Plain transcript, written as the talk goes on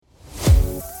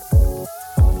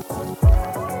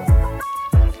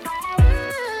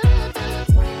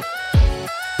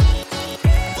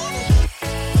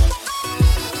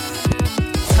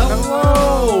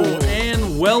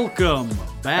Welcome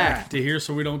back to Here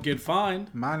So We Don't Get Fined.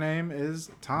 My name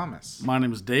is Thomas. My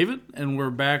name is David, and we're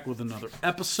back with another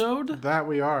episode. That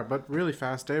we are, but really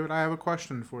fast, David, I have a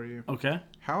question for you. Okay.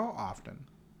 How often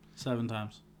 7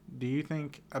 times. do you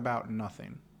think about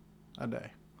nothing a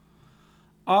day?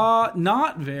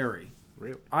 Not very.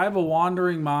 Really? I have a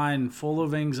wandering mind full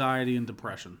of anxiety and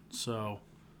depression. So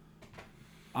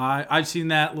I've seen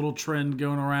that little trend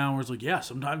going around where it's like, yeah,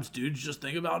 sometimes dudes just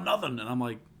think about nothing. And I'm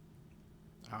like,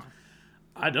 Oh.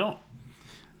 I don't.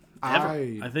 Ever.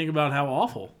 I think about how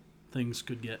awful things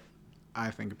could get I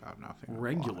think about nothing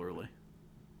regularly.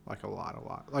 A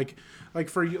lot. Like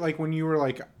for you, like when you were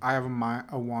like, I have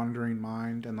a wandering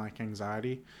mind and like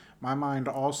anxiety. My mind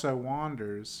also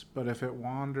wanders, but if it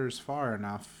wanders far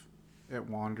enough, it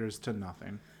wanders to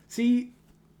nothing. See,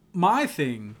 my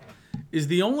thing is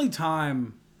the only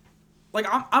time, like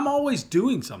I'm always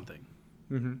doing something.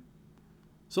 Mm-hmm.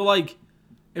 So like,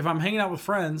 if I'm hanging out with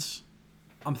friends,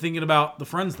 I'm thinking about the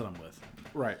friends that I'm with.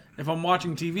 Right. If I'm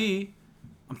watching TV,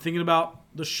 I'm thinking about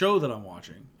the show that I'm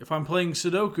watching. If I'm playing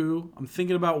Sudoku, I'm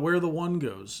thinking about where the one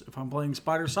goes. If I'm playing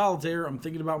Spider Solitaire, I'm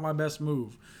thinking about my best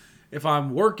move. If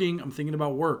I'm working, I'm thinking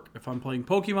about work. If I'm playing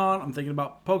Pokemon, I'm thinking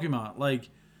about Pokemon. Like,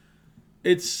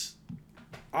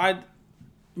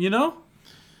 you know?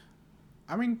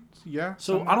 I mean, yeah.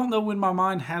 So I don't know when my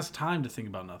mind has time to think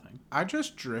about nothing. I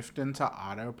just drift into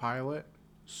autopilot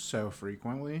so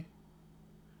frequently.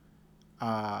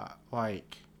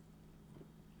 Like,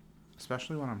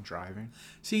 especially when I'm driving.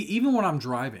 See, even when I'm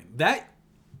driving, that,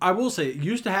 I will say, it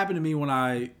used to happen to me when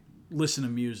I listen to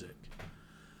music.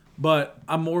 But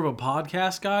I'm more of a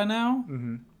podcast guy now.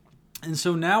 Mm-hmm. And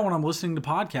so now when I'm listening to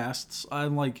podcasts,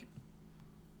 I'm like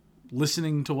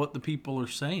listening to what the people are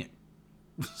saying.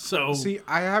 So See,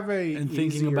 I have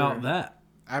thinking about that.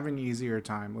 I have an easier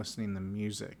time listening to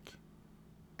music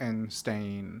and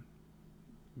staying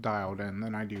dialed in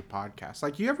than I do podcasts.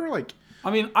 Like, you ever like?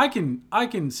 I mean, I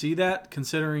can see that,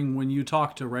 considering when you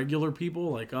talk to regular people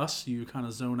like us, you kind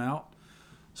of zone out.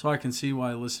 So I can see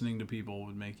why listening to people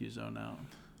would make you zone out.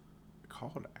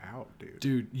 Called out, dude.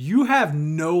 Dude, you have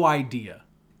no idea.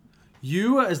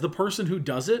 You, as the person who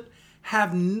does it,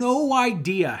 have no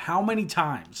idea how many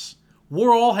times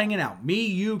we're all hanging out. Me,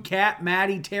 you, Kat,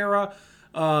 Maddie, Tara,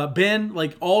 Ben,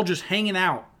 like all just hanging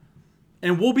out.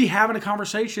 And we'll be having a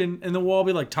conversation, and then we'll all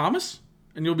be like, Thomas?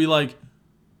 And you'll be like,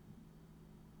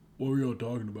 what were y'all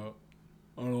talking about?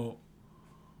 I don't know.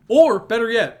 Or,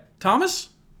 better yet, Thomas?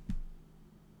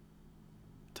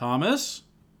 Thomas?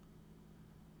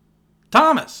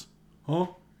 Thomas! Huh?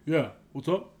 Yeah. What's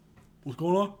up? What's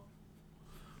going on?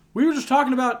 We were just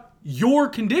talking about your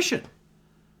condition.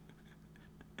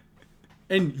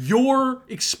 And your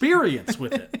experience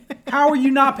with it. How are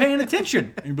you not paying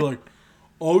attention? And you'd be like,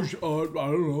 I don't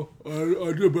know.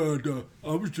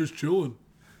 I was just chilling.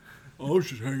 I was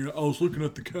just hanging out. I was looking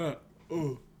at the cat.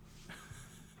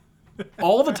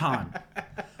 All the time.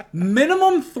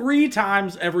 Minimum 3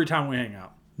 times every time we hang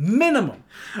out. Minimum.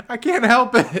 I can't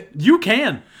help it. You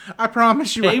can. I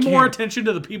promise you. Pay more attention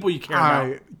to the people you care about.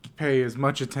 I pay as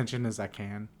much attention as I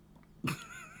can.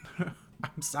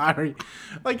 I'm sorry.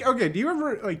 Like, okay, do you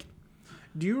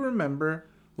remember?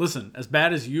 Listen, as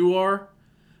bad as you are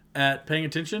at paying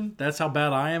attention, that's how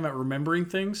bad I am at remembering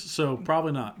things, so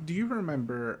probably not. Do you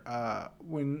remember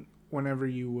whenever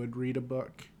you would read a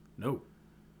book? No.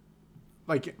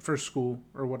 Like for school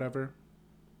or whatever?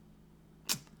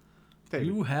 David,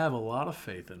 You have a lot of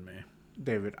faith in me.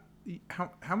 David,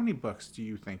 how many books do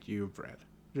you think you've read?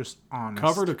 Just honest.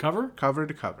 Cover to cover? Cover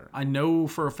to cover. I know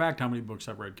for a fact how many books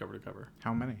I've read cover to cover.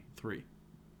 How many? 3.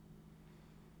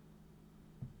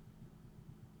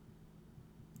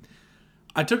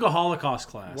 I took a Holocaust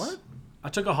class. What? I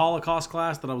took a Holocaust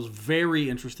class that I was very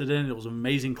interested in. It was an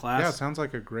amazing class. Yeah, it sounds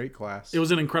like a great class. It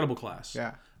was an incredible class.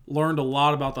 Yeah. Learned a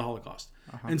lot about the Holocaust.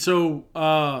 Uh-huh. And so,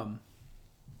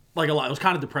 like a lot. It was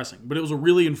kind of depressing, but it was a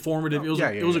really informative. It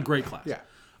was a great class. Yeah.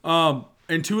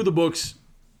 And 2 of the books,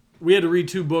 we had to read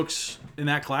 2 books in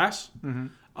that class. Mm-hmm.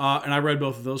 And I read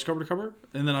both of those cover to cover.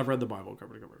 And then I've read the Bible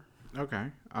cover to cover. Okay.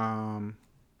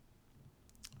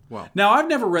 Well, now I've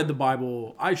never read the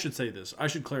Bible. I should say this. I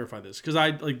should clarify this because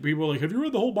people are like, "Have you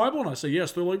read the whole Bible?" And I say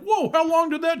yes. They're like, "Whoa, how long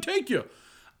did that take you?"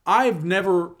 I've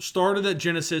never started at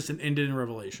Genesis and ended in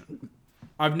Revelation.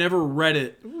 I've never read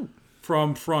it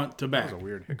from front to back. That was a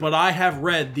weird hiccup. But I have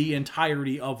read the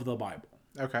entirety of the Bible.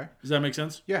 Okay. Does that make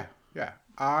sense? Yeah.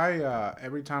 I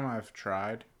every time I've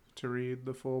tried to read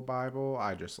the full Bible,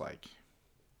 I just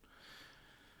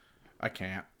I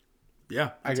can't.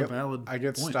 Yeah, that's a valid I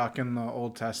get point. stuck in the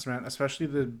Old Testament, especially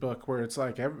the book where it's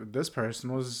like this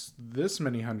person was this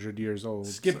many 100 years old.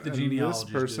 Skip the and genealogies,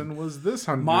 this person was this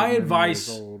hundred My many advice: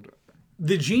 years old.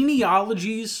 the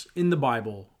genealogies in the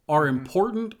Bible are Mm-hmm.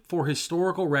 important for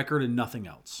historical record and nothing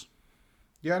else.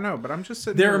 Yeah, no, but I'm just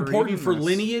sitting They're here important reading for this.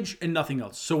 lineage and nothing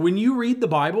else. So when you read the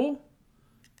Bible,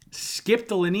 skip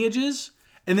the lineages,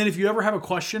 and then if you ever have a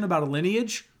question about a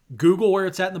lineage, Google where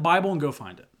it's at in the Bible and go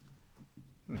find it.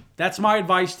 That's my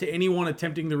advice to anyone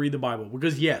attempting to read the Bible.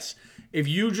 Because yes, if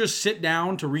you just sit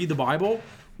down to read the Bible,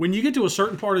 when you get to a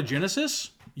certain part of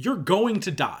Genesis, you're going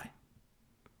to die.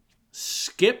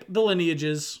 Skip the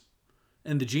lineages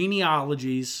and the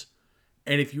genealogies,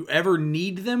 and if you ever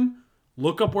need them,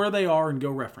 look up where they are and go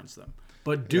reference them.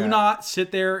 But do not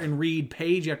sit there and read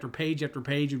page after page after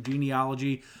page of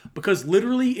genealogy, because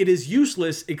literally it is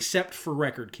useless except for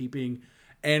record keeping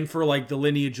and for like the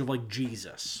lineage of like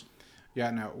Jesus.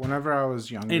 Yeah, no. Whenever I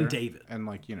was younger And David. and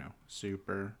like,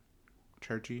 super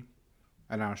churchy,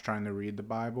 and I was trying to read the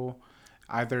Bible,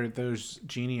 either those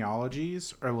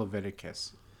genealogies or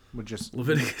Leviticus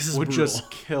Leviticus is would brutal.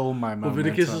 just kill my momentum.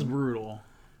 Leviticus is brutal.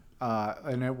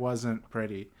 And it wasn't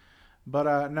pretty.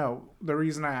 But no, the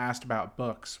reason I asked about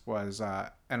books was,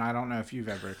 and I don't know if you've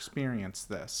ever experienced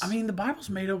this. I mean, the Bible's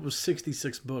made up of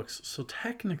 66 books, so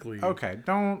technically, okay,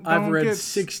 don't I've read get,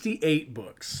 68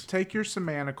 books. take your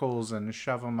semanticals and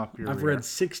shove them up your I've rear. read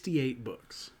 68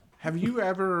 books. Have you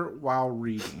ever, while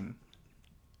reading,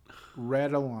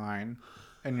 read a line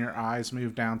and your eyes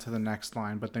move down to the next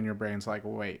line, but then your brain's like,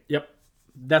 wait, Yep.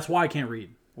 That's why I can't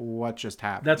read. what just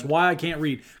happened? That's why I can't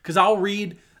read. Because I'll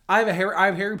read. I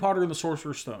have Harry Potter and the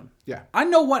Sorcerer's Stone. Yeah. I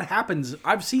know what happens.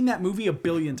 I've seen that movie a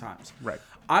billion times. Right.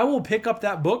 I will pick up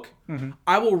that book.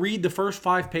 I will read the first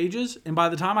 5 pages, and by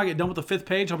the time I get done with the 5th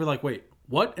page, I'll be like, wait,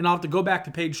 what? And I'll have to go back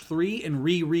to page 3 and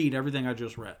reread everything I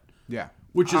just read. Yeah.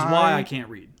 Which is why I can't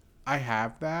read. I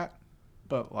have that,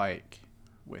 but like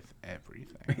with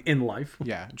everything. In life.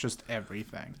 Yeah, just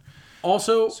everything.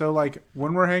 Also, So like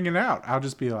when we're hanging out, I'll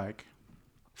just be like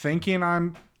thinking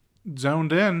I'm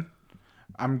zoned in.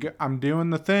 I'm doing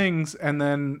the things, and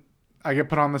then I get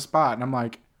put on the spot, and I'm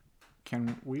like,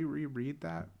 can we reread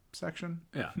that section?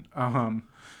 yeah. Um,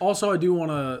 Also, I do want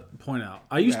to point out,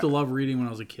 I used Yeah. to love reading when I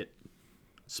was a kid.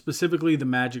 Specifically, the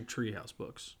Magic Treehouse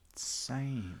books.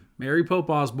 same. Mary Pope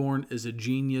Osborne is a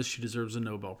genius. She deserves a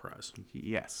Nobel Prize.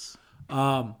 Yes.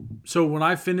 So when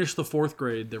I finished the 4th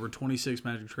grade, there were 26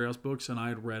 Magic Treehouse books, and I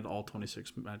had read all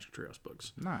 26 Magic Treehouse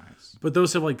books. Nice. But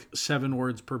those have like 7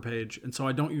 words per page, and so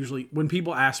I don't usually. When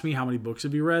people ask me how many books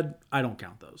have you read, I don't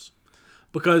count those,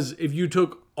 because if you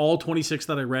took all 26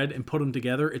 that I read and put them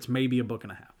together, it's maybe a book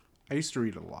and a half. I used to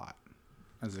read a lot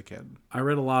as a kid. I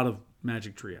read a lot of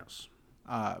Magic Treehouse.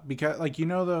 Because like do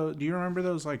you remember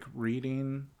those like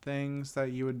reading things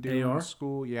that you would do AR? in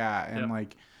school? Yeah, and Yep.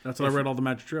 like That's what I read all the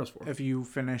Magic Treehouse for. if you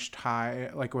finished high,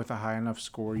 like with a high enough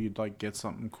score, you'd like get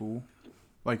something cool.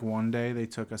 Like one day they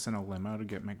took us in a limo to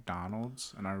get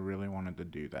McDonald's, and I really wanted to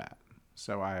do that.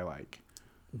 So I like,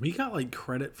 We got like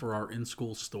credit for our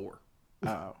in-school store.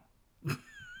 oh.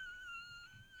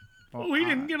 Well, We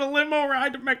didn't get a limo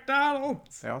ride to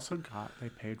McDonald's. They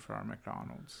paid for our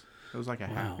McDonald's. It was like a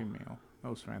Happy Meal. That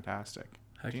was fantastic.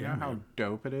 Heck Do you yeah, know how man.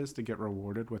 dope it is to get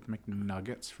rewarded with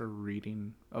McNuggets for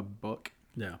reading a book?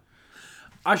 Yeah.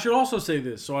 I should also say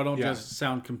this so I don't Yeah. just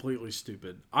sound completely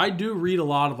stupid. I do read a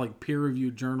lot of like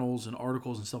peer-reviewed journals and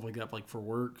articles and stuff like that, like for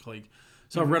work.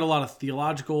 So I've read a lot of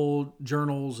theological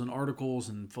journals and articles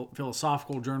and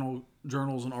philosophical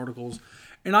journals and articles,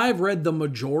 and I've read the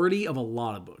majority of a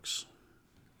lot of books.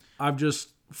 I've just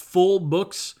full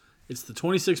books. It's the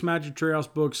 26 Magic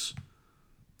Treehouse books,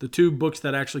 the 2 books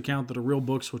that actually count that are real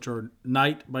books, which are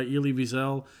Night by Elie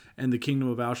Wiesel and The Kingdom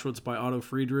of Auschwitz by Otto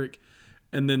Friedrich,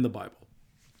 and then the Bible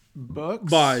Books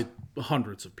by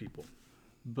hundreds of people.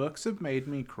 Books have made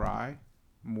me cry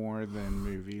more than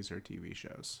movies or TV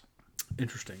shows.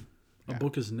 Interesting. A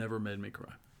book has never made me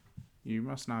cry. You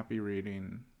must not be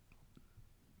reading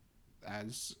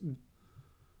as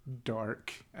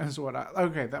dark as what I.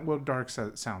 Okay, dark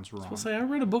sounds wrong. I'll say I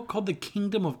read a book called The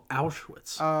Kingdom of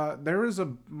Auschwitz. There is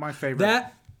my favorite.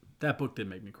 That book did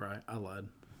make me cry. I lied.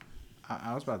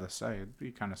 I was about to say it'd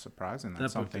be kind of surprising that That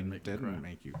book something didn't make me cry. didn't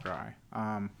make you cry.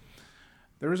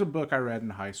 There was a book I read in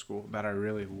high school that I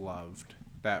really loved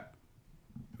that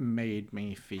made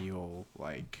me feel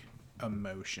like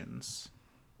emotions.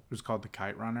 It was called The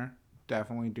Kite Runner.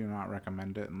 Definitely do not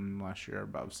recommend it unless you're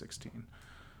above 16.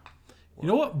 You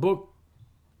know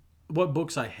what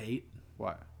books I hate?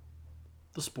 What?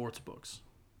 The sports books.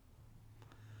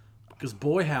 Because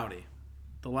boy howdy,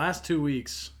 the last 2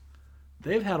 weeks,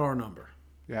 they've had our number.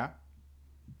 Yeah?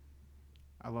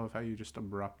 I love how you just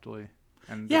abruptly.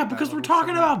 Yeah, because we're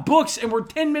talking about books and we're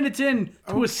 10 minutes in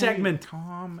to a segment.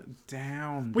 Calm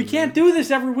down. We dude. can't do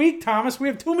this every week, Thomas. We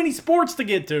have too many sports to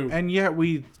get to. And yet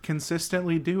we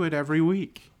consistently do it every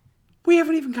week. We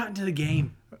haven't even gotten to the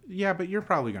game. Yeah, but you're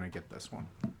probably going to get this one.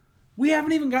 We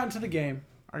haven't even gotten to the game.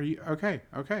 Are you okay?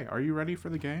 Okay. Are you ready for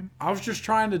the game? I was just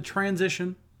trying to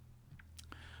transition.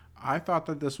 I thought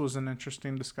that this was an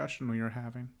interesting discussion we were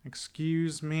having.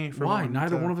 Excuse me for Why?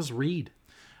 Neither one of us read.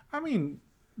 I mean,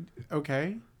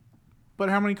 okay. But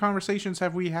how many conversations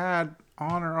have we had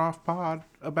on or off pod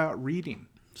about reading?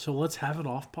 So let's have it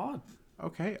off pod.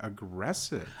 Okay,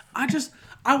 aggressive.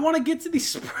 I want to get to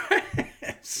these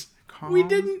spreads. Calm We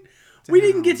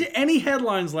didn't get to any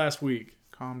headlines last week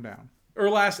Calm down. or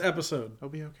last episode. It'll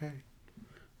be okay.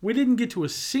 We didn't get to a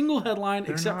single headline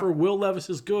except for Will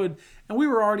Levis is good, and we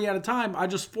were already out of time. I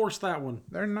just forced that one.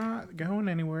 They're not going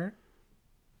anywhere.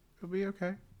 It'll be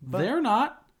okay. They're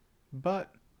not.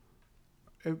 But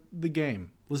the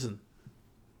game. Listen,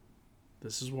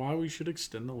 this is why we should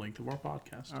extend the length of our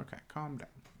podcast. Okay, calm down.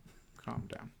 Calm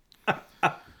down.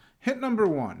 Hit number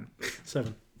 1.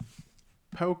 7.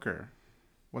 Poker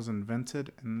was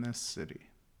invented in this city.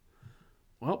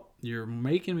 Well, you're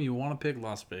making me want to pick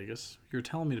Las Vegas. You're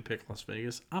telling me to pick Las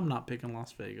Vegas. I'm not picking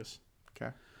Las Vegas.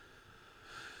 Okay.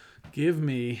 Give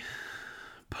me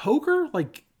poker,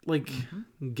 like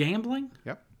gambling.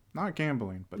 Yep. Not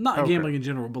gambling, but Not poker. gambling in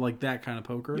general, but like that kind of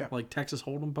poker, Yeah. like Texas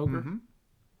Hold'em poker. Mm-hmm.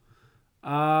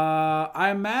 I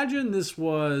imagine this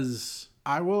was.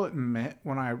 I will admit,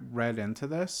 when I read into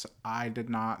this, I did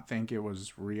not think it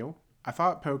was real. I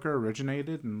thought poker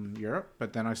originated in Europe,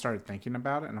 but then I started thinking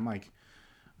about it, and I'm like,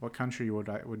 what country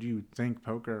would you think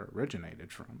poker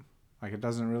originated from? Like, it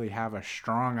doesn't really have a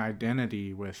strong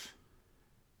identity with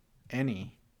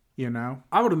any, you know?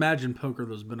 I would imagine poker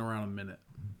has been around a minute,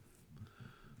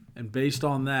 and based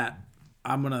on that,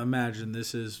 I'm gonna imagine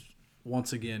this is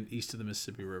once again east of the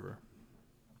Mississippi River.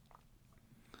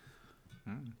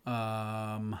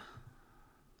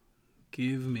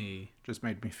 Give me. Just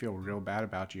made me feel real bad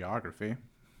about geography.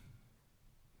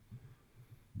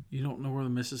 You don't know where the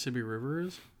Mississippi River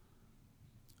is?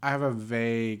 I have a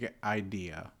vague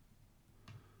idea.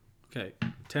 Okay,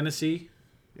 Tennessee.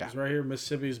 Yeah. It's right here.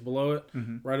 Mississippi's below it.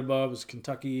 Mm-hmm. Right above is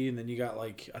Kentucky, and then you got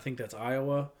I think that's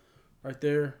Iowa, right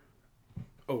there.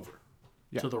 Over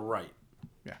to the right.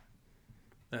 Yeah.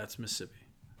 That's Mississippi.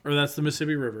 Or that's the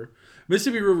Mississippi River.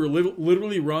 Mississippi River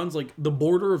literally runs like the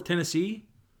border of Tennessee.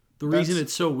 The reason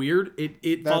it's so weird,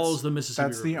 it follows the Mississippi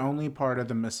River. That's the only part of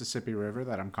the Mississippi River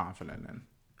that I'm confident in.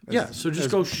 So just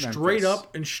go straight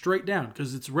up and straight down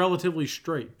because it's relatively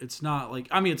straight. It's not like,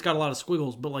 it's got a lot of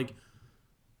squiggles, but like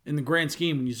in the grand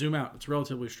scheme, when you zoom out, it's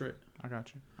relatively straight. I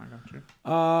got you.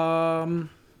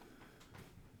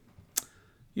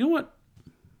 You know what?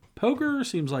 Poker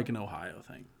seems like an Ohio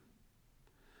thing.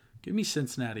 Give me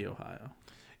Cincinnati, Ohio.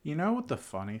 You know what the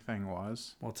funny thing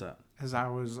was? What's that? Is I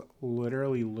was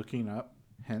literally looking up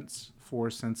hints for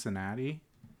Cincinnati,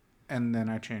 and then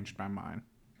I changed my mind.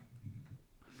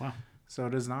 Wow. So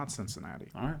it is not Cincinnati.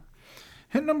 All right.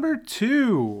 Hint number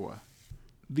 2.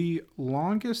 The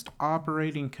longest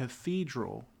operating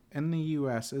cathedral in the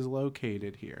U.S. is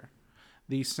located here.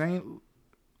 The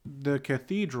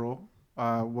cathedral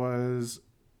was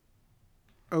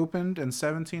opened in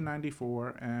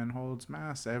 1794 and holds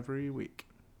mass every week.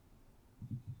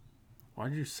 Why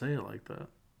did you say it like that?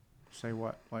 Say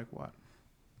what? Like what?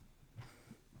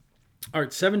 All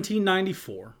right,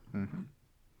 1794. Mm-hmm.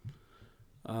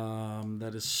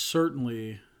 That is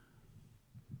certainly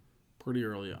pretty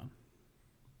early on.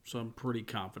 So I'm pretty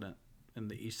confident in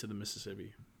the east of the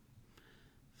Mississippi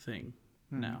thing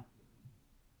now.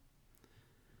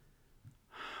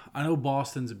 I know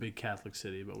Boston's a big Catholic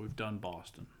city, but we've done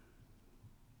Boston.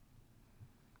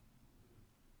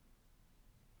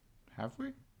 Have we?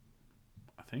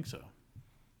 I think so.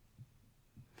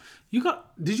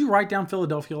 Did you write down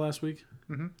Philadelphia last week?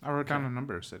 Mm-hmm. I wrote down a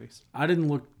number of cities. I didn't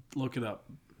look it up,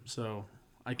 so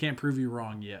I can't prove you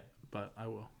wrong yet, but I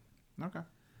will. Okay.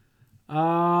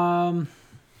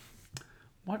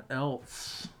 What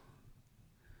else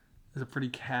is a pretty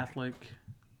Catholic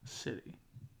city?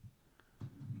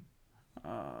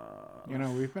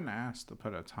 We've been asked to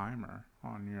put a timer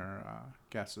on your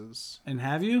guesses. And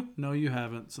have you? No, you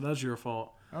haven't. So that's your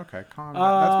fault. Okay, calm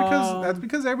down. That's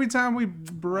because every time we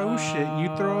bro shit,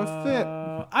 you throw a fit.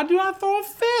 I do not throw a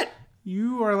fit.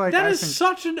 You are like That is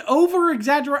such an over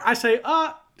exaggerate. I say,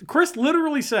 Chris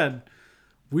literally said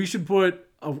we should put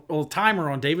a timer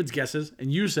on David's guesses,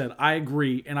 and you said I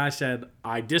agree, and I said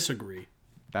I disagree.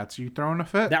 That's you throwing a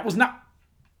fit. That was not.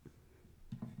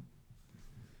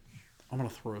 I'm gonna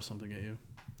throw something at you.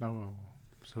 No,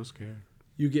 so scared.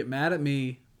 You get mad at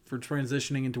me for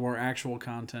transitioning into our actual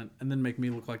content and then make me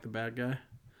look like the bad guy.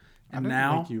 I And didn't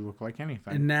now, make you look like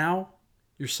anything. and now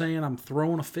you're saying I'm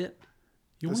throwing a fit.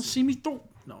 You want to see me throw?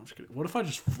 No, I'm just kidding. What if I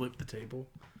just flip the table?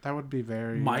 That would be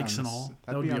very Mics and all.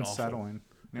 That That'd would be be awful. unsettling.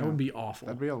 That would be awful.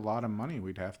 That'd be a lot of money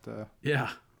we'd have to. Yeah.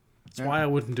 That's Yeah. why I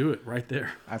wouldn't do it right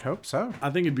there. I'd hope so. I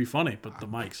think it'd be funny, but the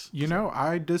mics. You know,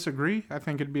 I disagree. I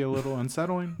think it'd be a little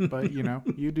unsettling, but you know,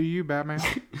 you do you, Batman.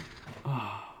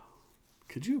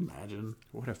 Could you imagine?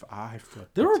 What if I flip?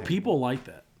 There the are table? people like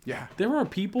that. Yeah. There are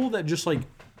people that just like,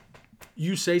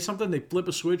 you say something, they flip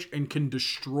a switch and can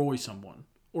destroy someone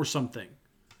or something.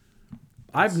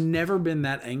 I've never been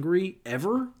that angry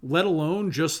ever, let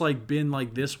alone just like been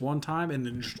like this one time and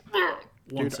then just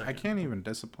one Dude, second. I can't even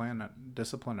discipline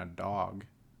a dog.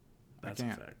 That's a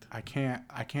fact. I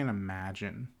can't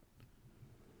imagine.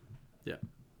 Yeah,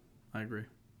 I agree.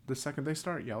 The second they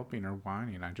start yelping or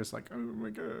whining, I just like, oh my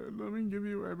god, let me give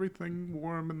you everything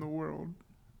warm in the world.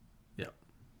 Yeah.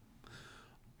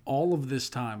 All of this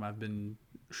time I've been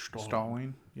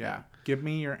Stalling? Yeah. Give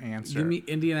me your answer. Give me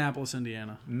Indianapolis,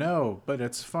 Indiana. No, but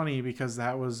it's funny because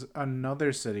that was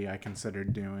another city I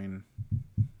considered doing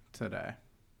today.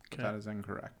 But Okay. that is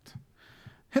incorrect.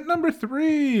 Hint number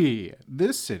 3.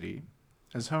 This city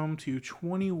is home to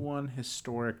 21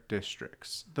 historic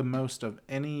districts, the most of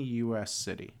any U.S.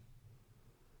 city.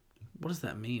 What does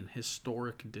that mean?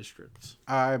 Historic districts.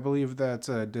 I believe that's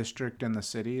a district in the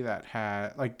city that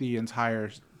had, like, the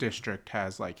entire district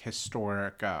has, like,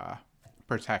 historic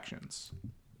protections.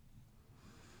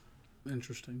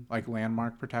 Interesting. Like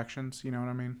landmark protections, you know what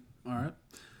I mean? All right.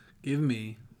 Give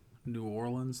me New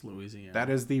Orleans, Louisiana. That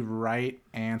is the right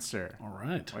answer. All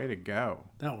right. Way to go.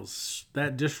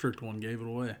 That district one gave it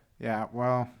away. Yeah,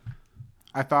 well,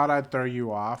 I thought I'd throw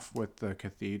you off with the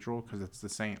cathedral because it's the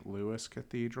St. Louis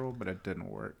Cathedral, but it didn't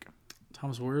work.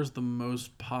 Thomas, where is the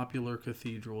most popular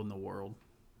cathedral in the world?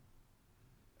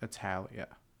 Italia.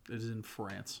 It is in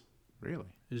France. Really?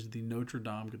 It is the Notre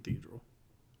Dame Cathedral.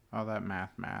 Oh, that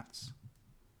maths.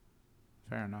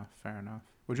 Fair enough.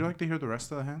 Would you like to hear the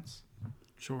rest of the hints?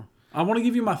 Sure. I want to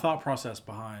give you my thought process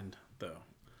behind, though.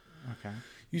 Okay.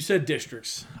 You said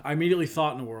districts. I immediately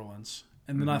thought New Orleans.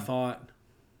 And then I thought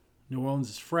New Orleans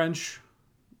is French.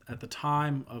 At the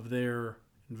time of their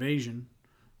invasion,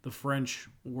 the French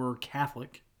were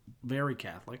Catholic, very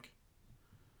Catholic.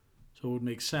 So it would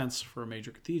make sense for a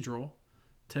major cathedral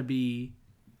to be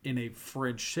in a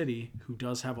French city who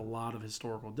does have a lot of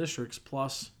historical districts,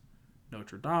 plus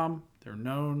Notre Dame. They're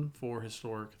known for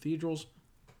historic cathedrals.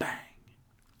 Bang.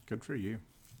 Good for you.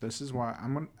 This is why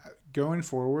going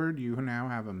forward, you now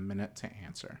have a minute to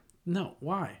answer. No,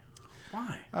 why?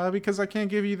 Why? Because I can't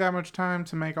give you that much time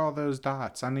to make all those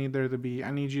dots. I need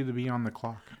you to be on the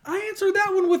clock. I answered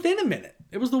that one within a minute.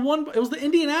 It was the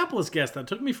Indianapolis guess that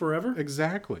took me forever.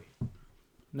 Exactly.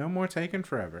 No more taking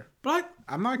forever. But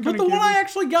I'm not but going the to one I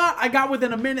actually got, I got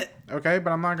within a minute. Okay,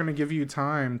 but I'm not going to give you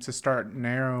time to start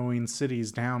narrowing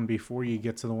cities down before you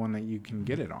get to the one that you can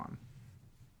get it on.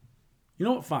 You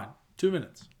know what? Fine. 2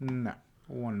 minutes. No.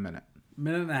 1 minute.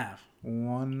 Minute and a half.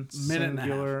 One Minute and a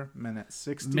singular minute.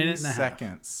 60 Minute and a half.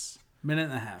 seconds. Minute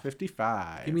and a half.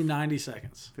 55. Give me 90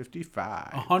 seconds. 55.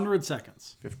 100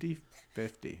 seconds. 50.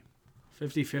 50.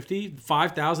 50-50.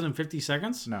 5,050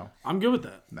 seconds? No. I'm good with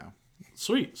that. No.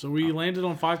 Sweet. So we landed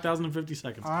on 5,050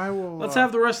 seconds. I will. Let's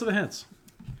have the rest of the hints.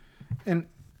 And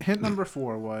hint number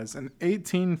 4 was in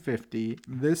 1850,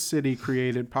 this city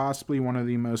created possibly one of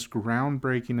the most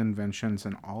groundbreaking inventions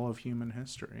in all of human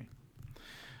history.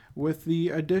 With the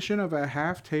addition of a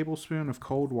half tablespoon of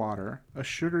cold water, a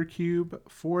sugar cube,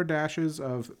 4 dashes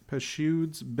of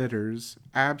Peychaud's bitters,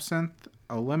 absinthe,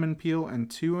 a lemon peel, and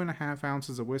 2.5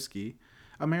 ounces of whiskey,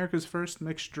 America's first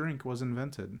mixed drink was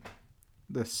invented.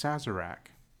 The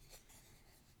Sazerac.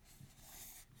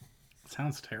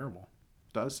 Sounds terrible.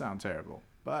 Does sound terrible,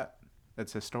 but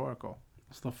it's historical.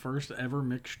 It's the first ever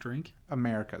mixed drink.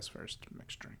 America's first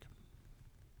mixed drink.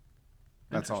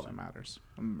 That's all that matters.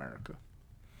 America.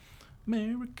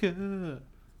 America.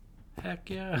 Heck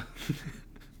yeah.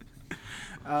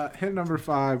 Hit number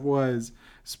 5 was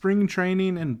spring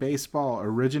training in baseball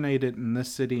originated in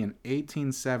this city in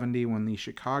 1870 when the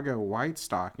Chicago White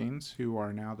Stockings, who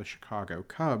are now the Chicago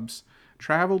Cubs,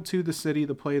 traveled to the city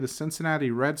to play the Cincinnati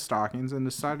Red Stockings and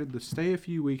decided to stay a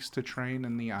few weeks to train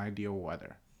in the ideal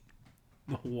weather.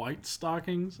 The White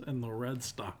Stockings and the Red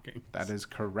Stockings. That is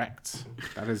correct.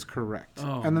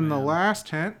 Oh, and then the man. last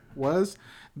hint was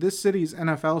this city's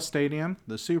NFL stadium,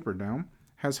 the Superdome,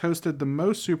 has hosted the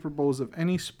most Super Bowls of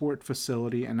any sport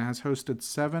facility and has hosted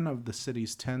 7 of the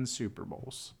city's 10 Super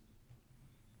Bowls.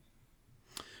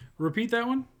 Repeat that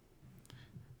one.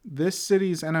 This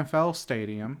city's NFL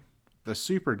stadium, the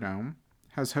Superdome,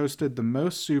 has hosted the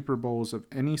most Super Bowls of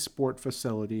any sport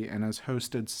facility and has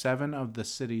hosted 7 of the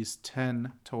city's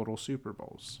 10 total Super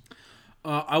Bowls.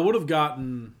 I would have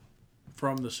gotten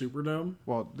from the Superdome.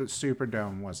 Well, the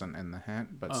Superdome wasn't in the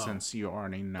hint, but since you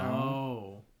already know.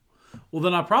 Oh. Well,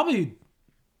 then I probably,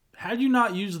 had you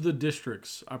not used the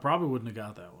districts, I probably wouldn't have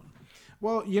got that one.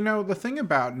 Well, you know, the thing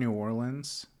about New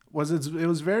Orleans was it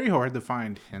was very hard to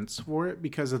find hints for it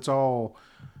because it's all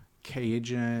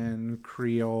Cajun,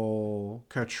 Creole,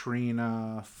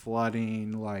 Katrina,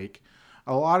 flooding. Like,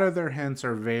 a lot of their hints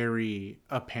are very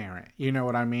apparent. You know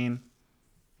what I mean?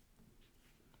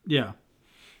 Yeah.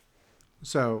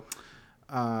 So,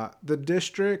 the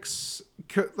districts,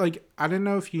 like, I didn't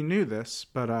know if you knew this,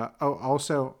 but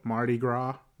also Mardi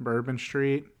Gras, Bourbon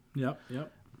Street. Yep.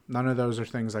 None of those are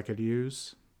things I could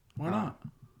use. Why not?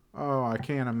 Oh, I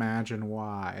can't imagine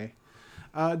why.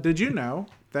 Did you know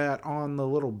that on the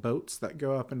little boats that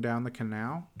go up and down the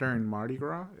canal during Mardi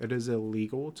Gras, it is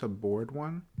illegal to board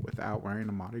one without wearing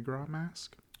a Mardi Gras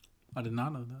mask? I did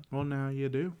not know that. Well, now you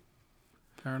do.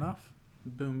 Fair enough.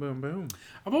 Boom, boom, boom.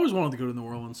 I've always wanted to go to New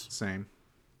Orleans. Same.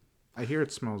 I hear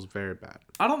it smells very bad.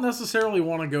 I don't necessarily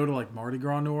want to go to like Mardi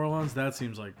Gras, New Orleans. That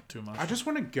seems like too much. I just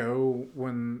want to go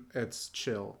when it's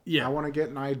chill. Yeah. I want to get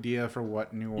an idea for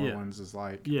what New Orleans is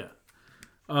like. Yeah.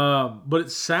 But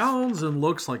it sounds and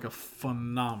looks like a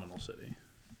phenomenal city.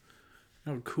 You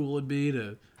know how cool it'd be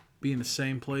to be in the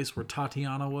same place where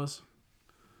Tatiana was?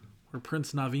 Where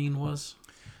Prince Naveen was?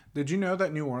 Did you know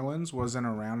that New Orleans was in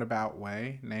a roundabout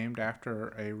way named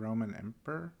after a Roman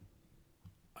emperor?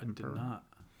 I did not.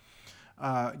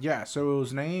 Yeah, so it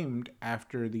was named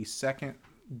after the second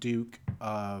Duke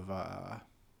of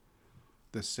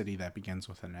the city that begins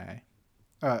with an A.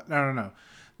 No.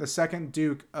 The second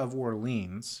Duke of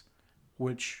Orleans,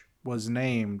 which was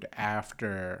named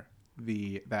after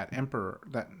emperor?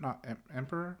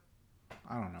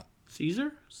 I don't know.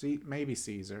 Caesar? Maybe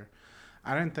Caesar.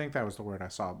 I didn't think that was the word I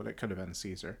saw, but it could have been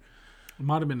Caesar. It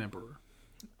might have been emperor.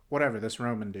 Whatever, this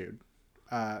Roman dude.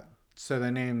 So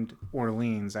they named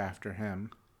Orleans after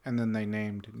him, and then they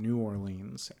named New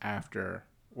Orleans after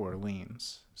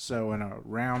Orleans. So in a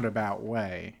roundabout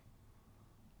way,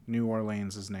 New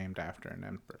Orleans is named after an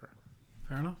emperor.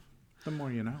 Fair enough. The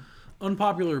more you know.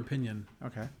 Unpopular opinion.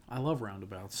 Okay. I love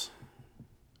roundabouts.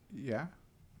 Yeah.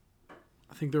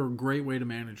 I think they're a great way to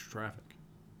manage traffic.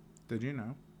 Did you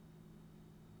know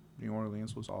New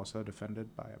Orleans was also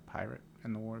defended by a pirate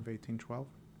in the War of 1812?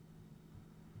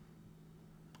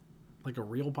 Like a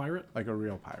real pirate? Like a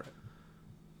real pirate.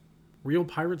 Real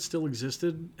pirates still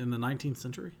existed in the 19th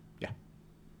century? Yeah.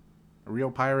 Real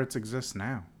pirates exist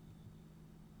now.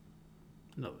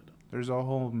 No, they don't. There's a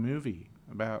whole movie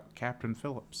about Captain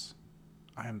Phillips.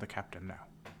 I am the captain now.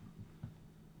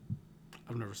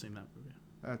 I've never seen that movie.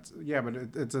 But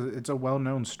it's a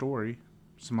well-known story.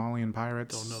 Somalian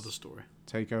pirates Don't know the story.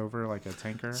 take over like a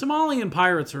tanker. Somalian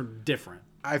pirates are different.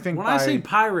 I think when I say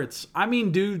pirates, I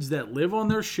mean dudes that live on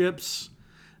their ships,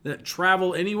 that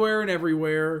travel anywhere and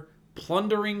everywhere,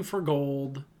 plundering for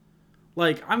gold.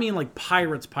 Like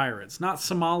pirates, not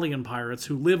Somalian pirates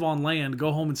who live on land,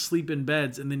 go home and sleep in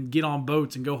beds, and then get on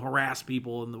boats and go harass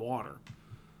people in the water.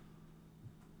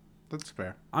 That's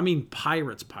fair. I mean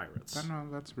pirates. No,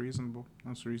 that's reasonable.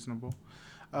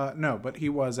 No, but he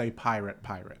was a pirate.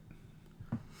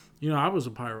 You know, I was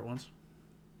a pirate once.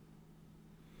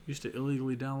 Used to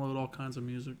illegally download all kinds of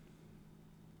music.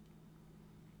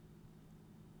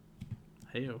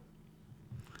 Heyo.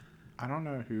 I don't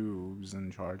know who's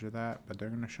in charge of that, but they're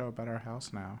going to show up at our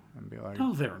house now and be like...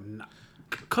 No, they're not.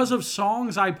 Because of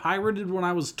songs I pirated when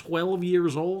I was 12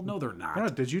 years old? No, they're not. Bro,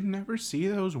 did you never see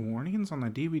those warnings on the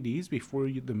DVDs before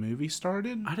the movie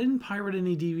started? I didn't pirate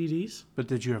any DVDs. But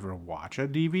did you ever watch a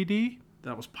DVD?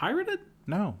 That was pirated?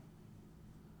 No.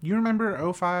 You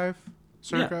remember 05?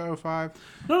 Circa 05?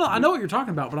 No, I know what you're talking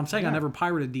about, but I'm saying I never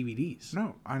pirated DVDs.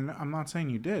 No, I'm not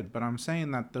saying you did, but I'm saying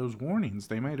that those warnings,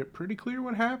 they made it pretty clear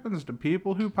what happens to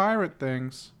people who pirate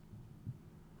things.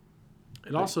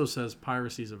 It also says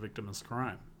piracy is a victimless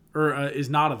crime. Or is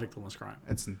not a victimless crime.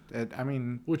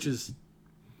 Which is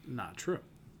not true.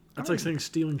 That's like saying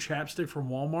stealing chapstick from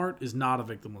Walmart is not a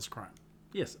victimless crime.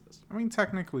 Yes, it is. I mean,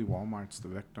 technically Walmart's the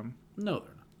victim. No, they're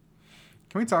not.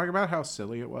 Can we talk about how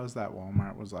silly it was that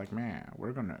Walmart was like, man,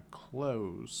 we're going to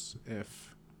close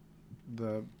if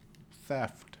the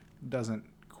theft doesn't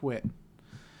quit.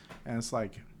 And it's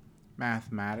like,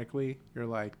 mathematically, you're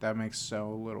like, that makes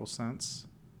so little sense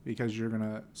because you're going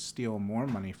to steal more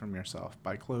money from yourself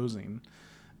by closing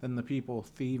than the people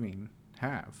thieving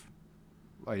have.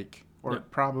 Like, or Yeah.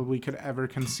 probably could ever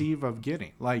conceive of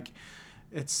getting. Like,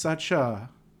 it's such a.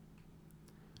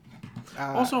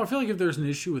 Also, I feel like if there's an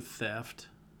issue with theft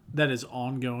that is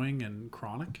ongoing and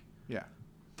chronic, Yeah.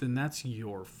 then that's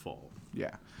your fault.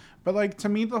 Yeah. But, like, to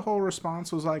me, the whole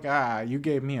response was like, you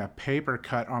gave me a paper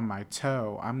cut on my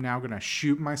toe. I'm now going to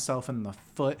shoot myself in the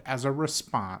foot as a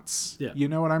response. Yeah. You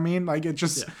know what I mean? Like, it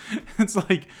just, it's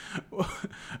like,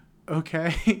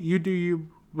 okay, you do you.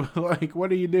 Like,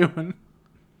 what are you doing?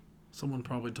 Someone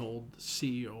probably told the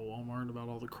CEO of Walmart about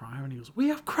all the crime, and he goes, "We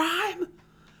have crime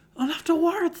enough to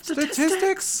warrant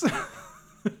statistics."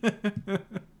 That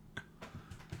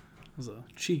was a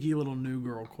cheeky little New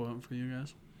Girl quote for you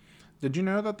guys. Did you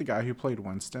know that the guy who played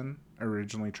Winston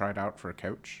originally tried out for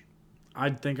Coach?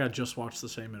 I think I just watched the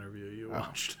same interview you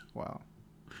watched. Well,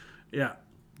 Yeah.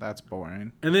 that's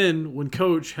boring. And then when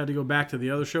Coach had to go back to the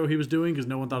other show he was doing because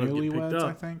no one thought it would get picked Newlyweds, up,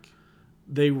 I think,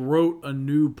 they wrote a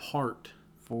new part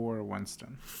for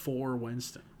Winston. for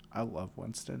Winston. I love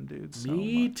Winston, dude. So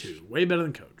Me much. too. Way better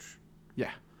than Coach.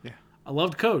 Yeah, yeah. I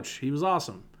loved Coach. He was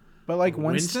awesome. But like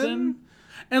Winston,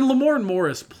 and Lamorne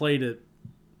Morris played it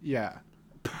yeah.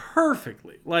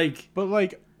 perfectly. Like, But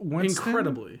like Winston,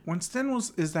 incredibly. Winston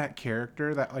is that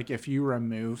character that like if you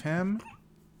remove him,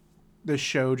 the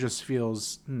show just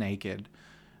feels naked.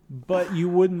 But you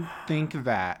wouldn't think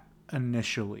that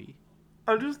initially.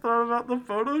 I just thought about the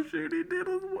photo shoot he did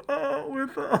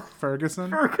with Ferguson.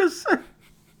 Ferguson.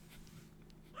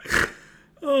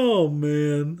 Oh,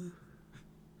 man.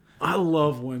 I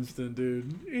love Winston,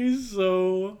 dude. He's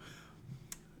so...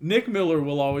 Nick Miller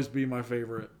will always be my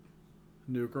favorite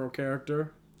New Girl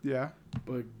character. Yeah.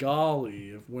 But golly,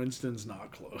 if Winston's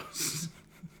not close.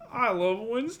 I love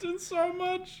Winston so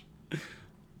much.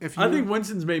 If you, I think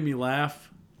Winston's made me laugh.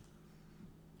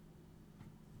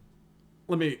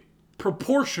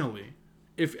 Proportionally,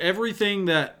 if everything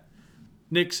that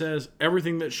Nick says,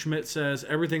 everything that Schmidt says,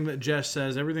 everything that Jess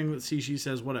says, everything that Cece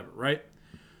says, whatever, right?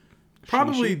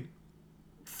 Probably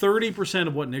 30%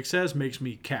 of what Nick says makes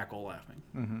me cackle laughing.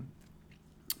 Mm-hmm.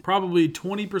 Probably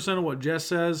 20% of what Jess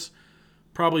says,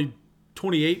 probably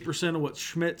 28% of what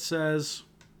Schmidt says.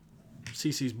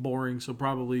 Cece's boring, so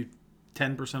probably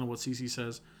 10% of what Cece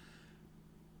says.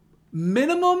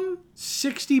 Minimum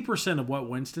 60% of what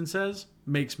Winston says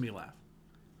makes me laugh.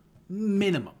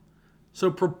 Minimum. So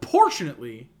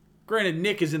proportionately, granted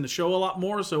Nick is in the show a lot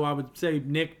more, so I would say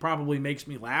Nick probably makes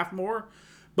me laugh more.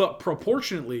 But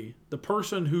proportionately, the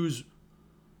person whose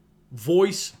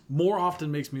voice more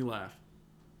often makes me laugh,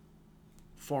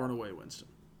 far and away Winston.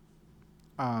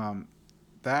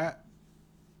 that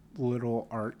little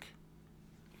arc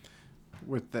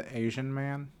with the Asian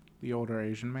man, the older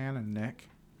Asian man, and Nick,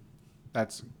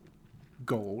 that's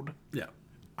gold. Yeah.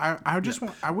 I just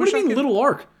want. I What wish do you I mean could. little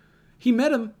arc? He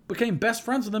met him, became best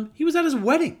friends with him. He was at his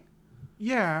wedding.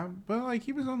 Yeah, but like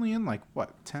he was only in like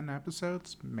what 10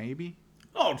 episodes, maybe.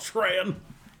 Oh, Tran.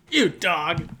 You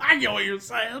dog. I know what you're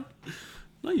saying.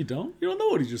 No, you don't. You don't know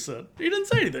what he just said. He didn't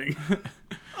say anything.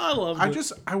 I love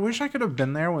it. I wish I could have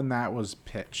been there when that was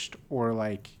pitched or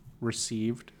like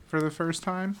received for the first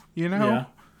time. You know, Yeah.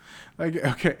 like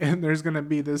okay, and there's gonna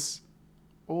be this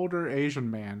older Asian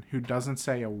man who doesn't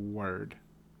say a word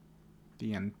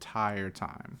the entire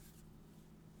time,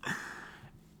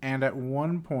 and at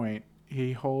one point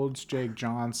he holds Jake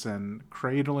Johnson,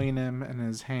 cradling him in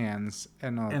his hands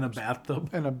in In a bathtub.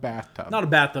 in a bathtub. Not a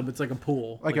bathtub. It's like a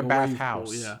pool. Like a wave bathhouse.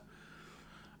 pool,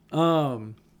 yeah.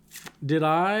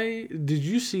 Did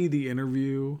you see the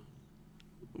interview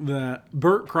that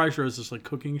Bert Kreischer has this like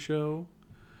cooking show?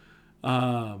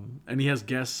 And he has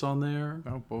guests on there.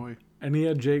 Oh boy. And he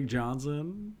had Jake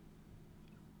Johnson.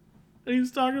 And he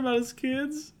was talking about his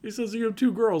kids. He says, "You have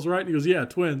two girls, right?" And he goes, "Yeah,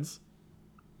 twins."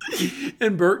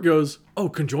 And Bert goes, "Oh,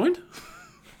 conjoined?"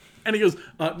 And he goes,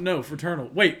 "No, fraternal."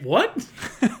 "Wait, what?"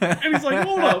 And he's like,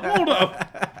 hold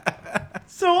up.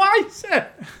 So I said,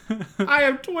 I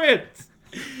have twins.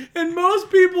 And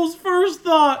most people's first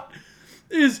thought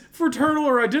is fraternal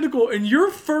or identical. And your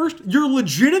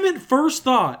legitimate first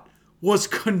thought was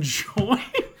conjoined.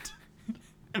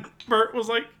 And Bert was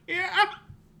like, yeah.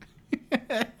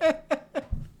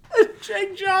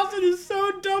 Jake Johnson is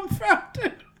so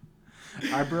dumbfounded.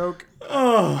 I broke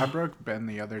Ben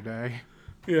the other day.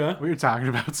 Yeah. We were talking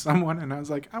about someone, and I was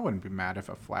like, I wouldn't be mad if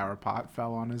a flower pot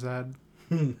fell on his head.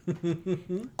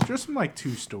 Just from like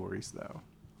 2 stories though.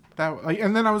 That like,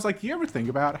 and then I was like, do you ever think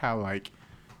about how like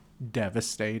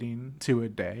devastating to a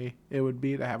day it would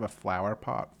be to have a flower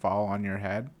pot fall on your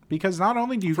head? Because not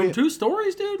only do you From get 2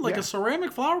 stories, dude? Like Yeah. a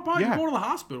ceramic flower pot? Yeah. You're going to the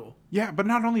hospital. yeah, but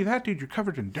not only that, dude, you're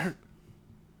covered in dirt.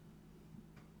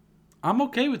 I'm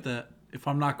okay with that if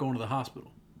I'm not going to the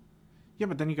hospital. Yeah,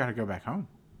 but then you got to go back home.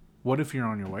 What if you're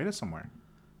on your way to somewhere?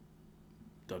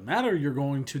 Doesn't matter. You're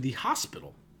going to the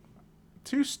hospital.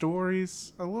 2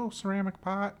 stories, a little ceramic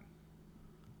pot.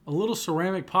 A little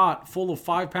ceramic pot full of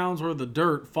 5 pounds worth of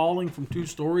dirt falling from 2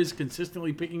 stories,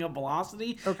 consistently picking up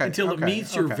velocity until it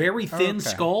meets your very thin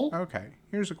skull. Okay,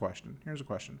 here's a question.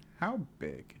 How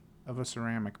big of a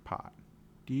ceramic pot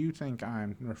do you think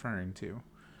I'm referring to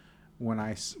when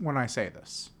I say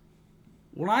this?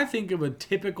 When I think of a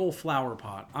typical flower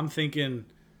pot, I'm thinking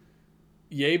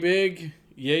yay big,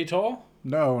 yay tall.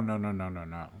 No.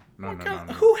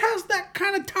 Who has that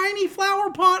kind of tiny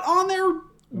flower pot on their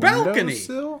balcony?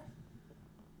 Windowsill?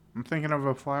 I'm thinking of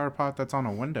a flower pot that's on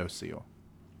a windowsill.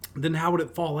 Then how would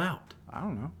it fall out? I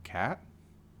don't know. Cat?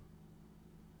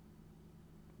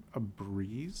 A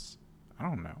breeze? I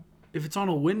don't know. If it's on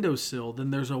a windowsill,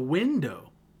 then there's a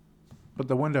window. But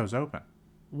the window's open.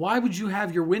 Why would you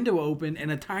have your window open and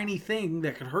a tiny thing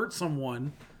that could hurt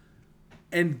someone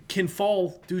and can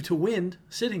fall due to wind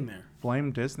sitting there?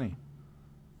 Blame Disney.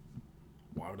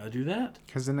 Why would I do that?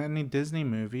 Because in any Disney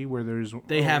movie where there's...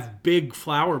 They have big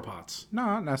flower pots. No,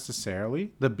 not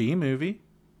necessarily. The Bee Movie.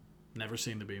 Never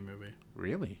seen the Bee Movie.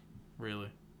 Really?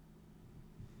 Really.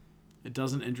 It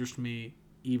doesn't interest me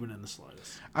even in the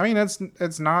slightest. I mean,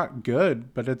 it's not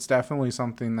good, but it's definitely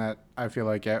something that I feel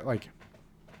like...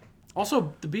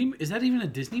 Also, the Bee... Is that even a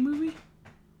Disney movie?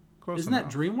 Isn't that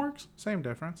DreamWorks? Same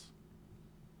difference.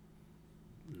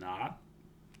 Not.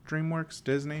 DreamWorks,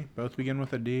 Disney, both begin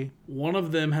with a D. One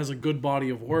of them has a good body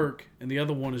of work, and the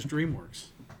other one is DreamWorks.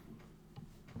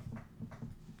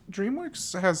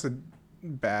 DreamWorks has a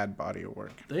bad body of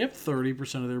work. They have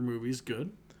 30% of their movies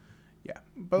good. Yeah,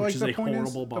 but which like is the a point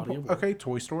horrible is, body of work. Okay,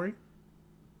 Toy Story.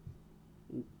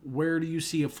 Where do you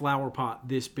see a flower pot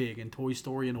this big in Toy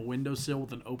Story in a windowsill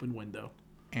with an open window?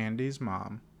 Andy's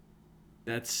mom.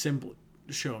 That's simply...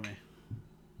 Show me.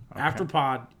 Okay. After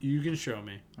pod, you can show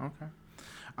me. Okay.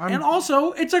 And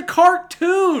also, it's a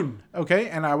cartoon! Okay,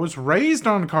 and I was raised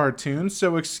on cartoons,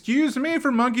 so excuse me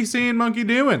for monkey seeing, monkey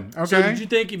doing. Okay. So did you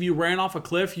think if you ran off a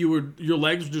cliff, your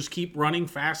legs would just keep running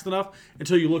fast enough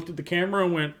until you looked at the camera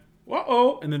and went,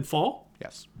 uh-oh, and then fall?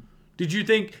 Yes. Did you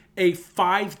think a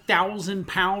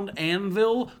 5,000-pound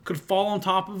anvil could fall on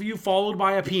top of you, followed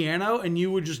by a piano, and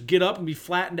you would just get up and be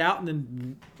flattened out and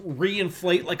then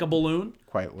reinflate like a balloon?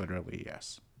 Quite literally,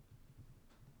 yes.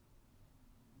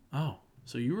 Oh,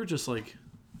 so you were just like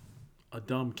a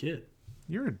dumb kid.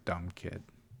 You're a dumb kid.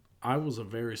 I was a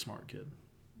very smart kid.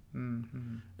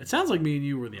 Mm-hmm. It sounds like me and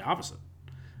you were the opposite.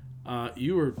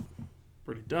 You were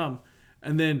pretty dumb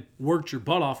and then worked your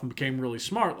butt off and became really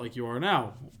smart like you are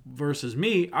now. Versus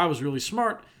me, I was really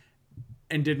smart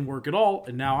and didn't work at all,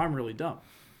 and now I'm really dumb.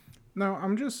 No,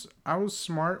 I was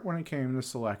smart when it came to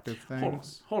selective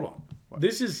things. Hold on. What?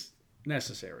 This is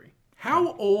necessary.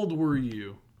 How old were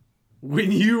you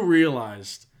when you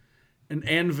realized an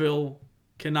anvil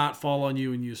cannot fall on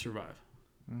you and you survive?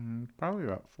 Probably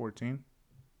about 14.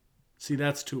 See,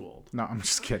 that's too old. No, I'm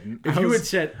just kidding. If you had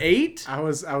said 8, I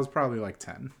was probably like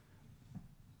 10.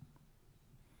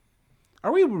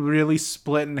 Are we really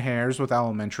splitting hairs with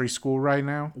elementary school right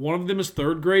now? One of them is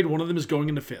 3rd grade, one of them is going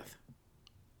into 5th.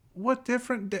 What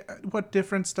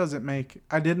difference does it make?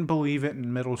 I didn't believe it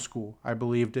in middle school. I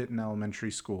believed it in elementary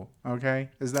school.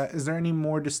 Okay? Is there any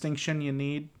more distinction you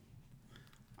need?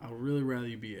 I would really rather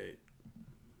you be 8.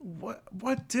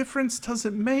 What difference does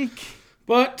it make?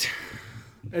 But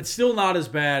it's still not as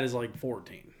bad as like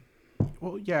 14.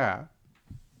 Well, yeah.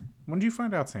 When did you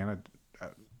find out Santa?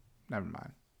 Never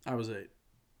mind. I was 8.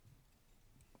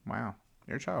 Wow,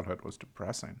 your childhood was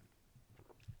depressing.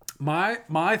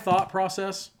 My thought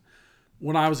process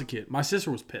when I was a kid, my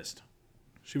sister was pissed.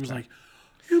 She was like,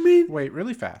 "You mean?" Wait,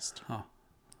 really fast. Huh?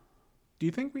 Do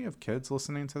you think we have kids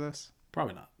listening to this?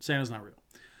 Probably not. Santa's not real.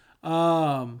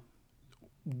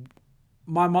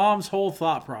 My mom's whole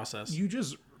thought process. You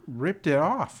just ripped it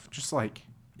off, just like.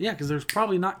 Yeah, because there's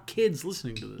probably not kids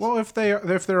listening to this. Well, if there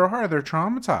are, they're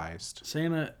traumatized.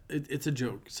 Santa, it's a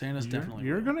joke. Santa's definitely.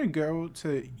 You're gonna go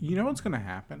to. You know what's gonna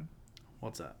happen?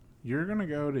 What's that? You're gonna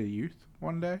go to youth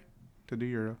one day to do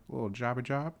your little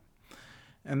job,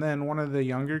 and then one of the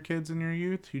younger kids in your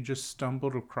youth who just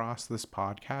stumbled across this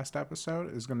podcast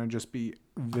episode is gonna just be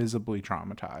visibly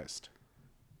traumatized.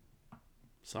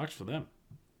 Sucks for them.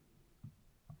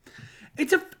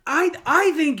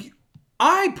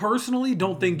 I personally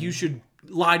don't think you should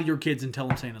lie to your kids and tell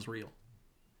them Santa's real.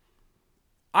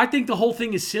 I think the whole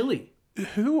thing is silly.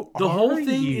 The whole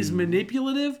thing is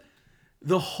manipulative.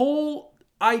 The whole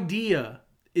idea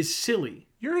is silly.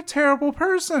 You're a terrible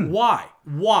person. Why?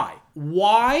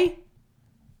 Why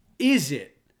is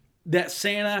it that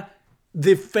Santa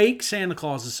the fake Santa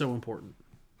Claus is so important.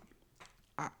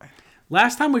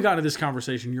 Last time we got into this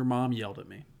conversation, your mom yelled at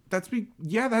me. That's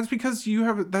because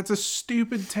that's a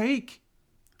stupid take.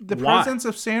 The Why? presence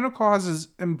of Santa Claus is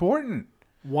important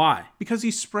Why? because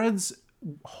he spreads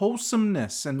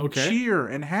wholesomeness and cheer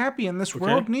and happy, and this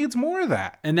world needs more of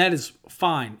that. And that is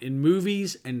fine in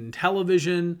movies and in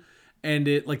television, and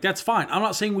that's fine. I'm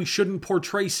not saying we shouldn't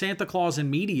portray Santa Claus in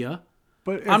media.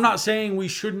 But I'm not saying we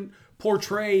shouldn't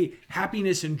portray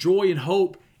happiness and joy and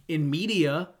hope in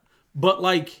media, but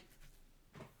let's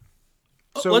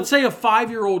say a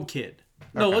 5-year-old kid.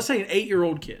 No, let's say an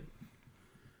 8-year-old kid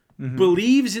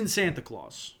believes in Santa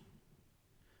Claus,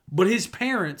 but his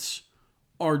parents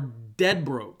are dead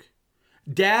broke.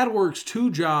 Dad works 2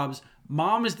 jobs.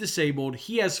 Mom is disabled.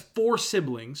 He has 4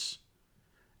 siblings,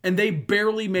 and they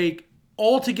barely make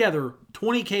altogether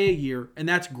 $20K a year, and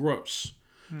that's gross.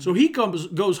 So he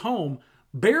goes home,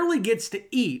 barely gets to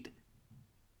eat,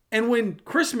 and when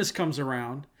Christmas comes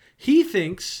around, he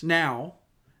thinks now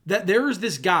that there is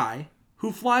this guy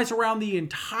who flies around the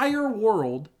entire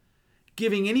world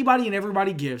giving anybody and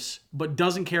everybody gifts, but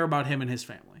doesn't care about him and his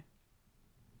family.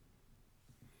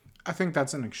 I think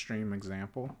that's an extreme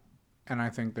example, and I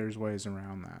think there's ways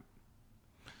around that.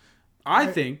 I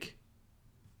think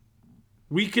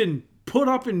we can put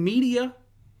up in media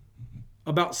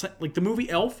about, the movie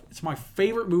Elf. It's my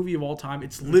favorite movie of all time.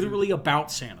 It's literally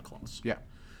about Santa Claus. Yeah.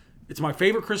 It's my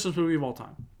favorite Christmas movie of all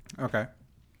time. Okay.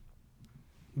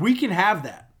 We can have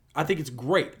that. I think it's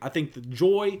great. I think the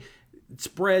joy it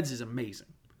spreads is amazing.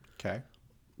 Okay.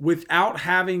 Without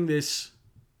having this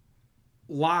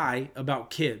lie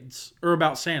about kids or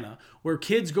about Santa, where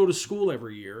kids go to school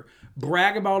every year,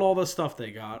 brag about all the stuff they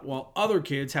got, while other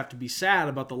kids have to be sad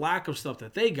about the lack of stuff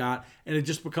that they got, and it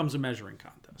just becomes a measuring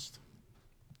contest.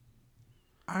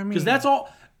 I mean, Because that's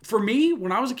all. For me,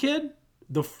 when I was a kid,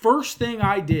 the first thing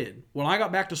I did when I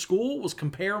got back to school was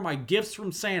compare my gifts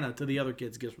from Santa to the other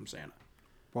kids' gifts from Santa.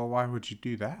 Well, why would you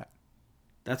do that?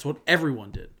 That's what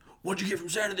everyone did. What'd you get from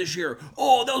Santa this year?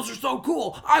 Oh, those are so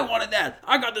cool. I wanted that.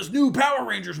 I got this new Power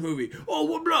Rangers movie. Oh,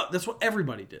 what blah. That's what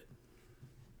everybody did.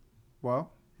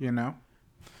 Well,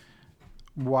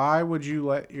 why would you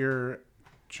let your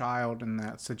child in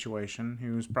that situation,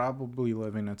 who's probably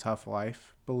living a tough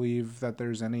life, believe that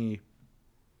there's any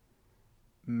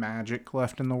magic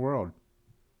left in the world?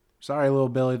 Sorry, little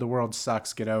Billy, the world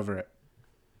sucks. Get over it.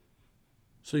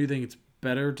 So you think it's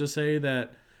better to say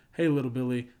that, hey, little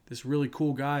Billy, this really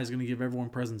cool guy is going to give everyone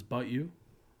presents but you?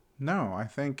 No, I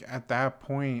think at that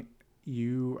point,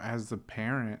 you as the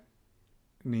parent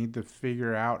need to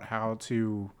figure out how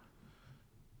to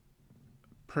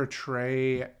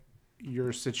portray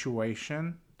your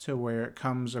situation to where it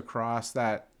comes across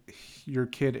that your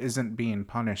kid isn't being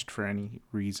punished for any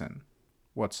reason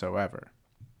whatsoever.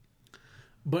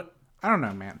 But I don't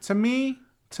know, man. To me,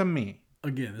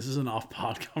 again, this is an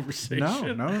off-pod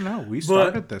conversation. No. We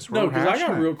started this. No, because I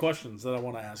got real questions that I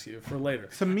want to ask you for later.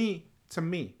 To me,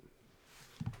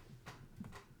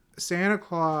 Santa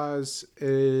Claus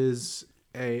is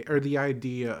the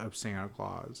idea of Santa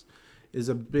Claus is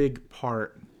a big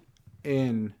part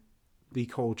in the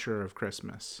culture of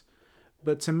Christmas.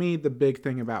 But to me, the big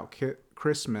thing about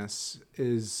Christmas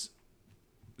is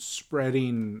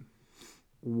spreading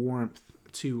warmth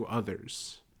to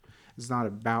others. It's not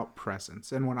about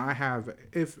presents. And when I have,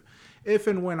 if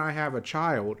and when I have a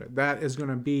child, that is going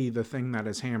to be the thing that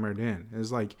is hammered in.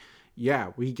 Is like,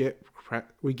 yeah, we get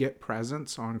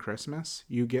presents on Christmas.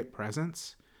 You get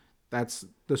presents. That's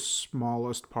the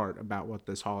smallest part about what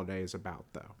this holiday is about,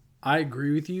 though. I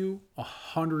agree with you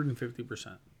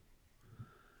 150%.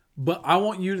 But I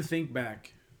want you to think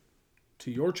back to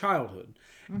your childhood.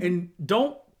 Mm-hmm. And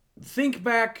don't think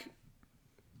back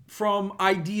from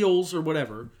ideals or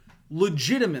whatever.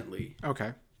 Legitimately.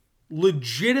 Okay.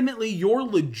 Legitimately, your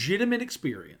legitimate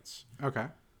experience. Okay.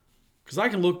 Because I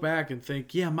can look back and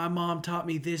think, yeah, my mom taught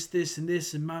me this, this, and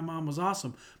this, and my mom was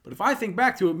awesome. But if I think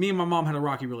back to it, me and my mom had a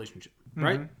rocky relationship,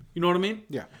 right? Mm-hmm. You know what I mean?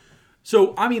 Yeah.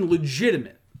 So, I mean,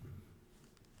 legitimate.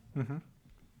 Mm-hmm.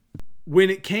 When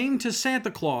it came to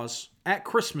Santa Claus at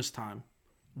Christmas time,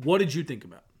 what did you think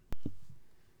about?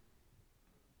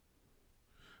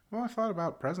 Well, I thought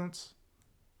about presents.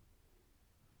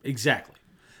 Exactly.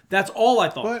 That's all I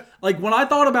thought. But, like, when I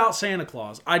thought about Santa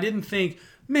Claus, I didn't think,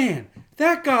 man,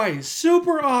 that guy is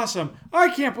super awesome. I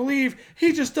can't believe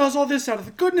he just does all this out of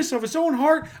the goodness of his own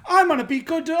heart. I'm going to be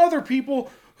good to other people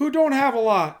who don't have a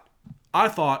lot. I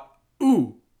thought,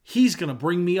 ooh, he's going to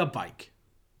bring me a bike.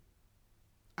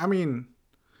 I mean,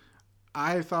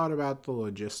 I thought about the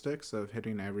logistics of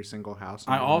hitting every single house.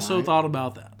 I also thought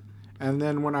about that. And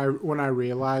then when I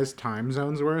realized time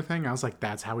zones were a thing, I was like,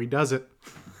 that's how he does it.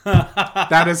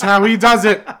 That is how he does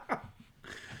it.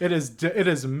 It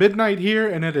is midnight here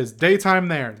and it is daytime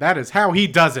there. That is how he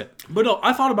does it. But no,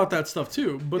 I thought about that stuff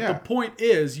too. But Yeah. the point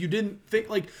is, you didn't think,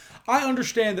 like, I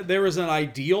understand that there is an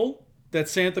ideal that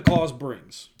Santa Claus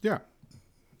brings. Yeah.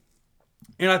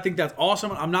 And I think that's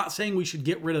awesome. I'm not saying we should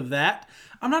get rid of that.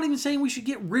 I'm not even saying we should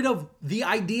get rid of the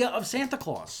idea of Santa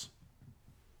Claus.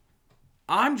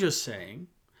 I'm just saying,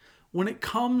 when it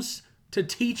comes to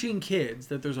teaching kids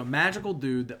that there's a magical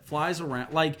dude that flies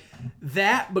around, like,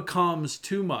 that becomes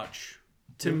too much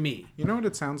to me. You know what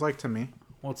it sounds like to me?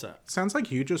 What's that? It sounds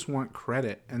like you just want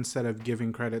credit instead of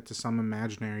giving credit to some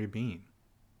imaginary being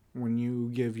when you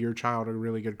give your child a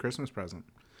really good Christmas present.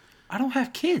 I don't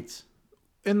have kids.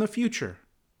 In the future.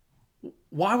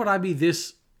 Why would I be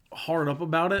this hard up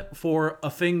about it for a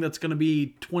thing that's going to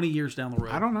be 20 years down the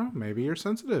road? I don't know. Maybe you're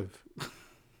sensitive.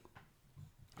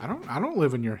 I don't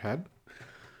live in your head.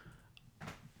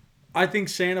 I think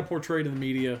Santa portrayed in the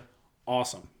media,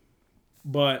 awesome.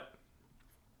 But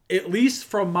at least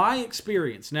from my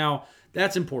experience, now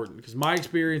that's important because my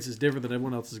experience is different than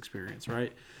everyone else's experience,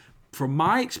 right? From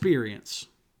my experience,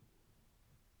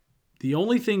 the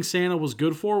only thing Santa was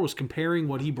good for was comparing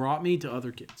what he brought me to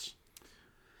other kids.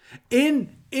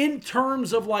 In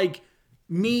terms of, like,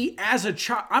 me as a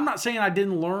child, I'm not saying I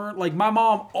didn't learn. Like, my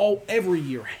mom every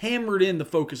year hammered in the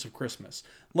focus of Christmas,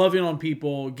 loving on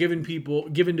people, giving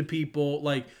to people.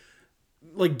 Like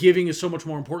giving is so much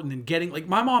more important than getting. Like,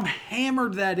 my mom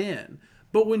hammered that in,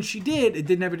 but when she did, it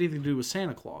didn't have anything to do with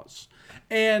Santa Claus.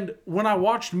 And when I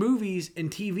watched movies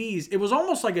and TVs, it was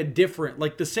almost like a different,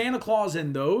 like, the Santa Claus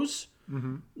in those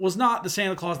was not the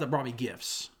Santa Claus that brought me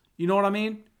gifts. You know what I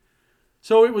mean?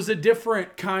 So it was a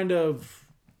different kind of...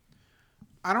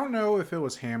 I don't know if it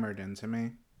was hammered into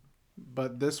me,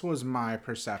 but this was my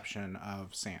perception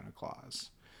of Santa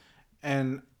Claus.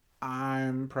 And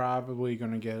I'm probably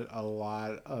going to get a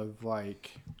lot of,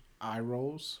 like, eye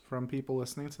rolls from people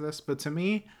listening to this. But to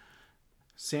me,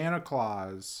 Santa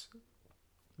Claus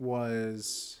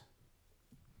was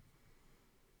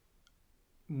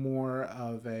more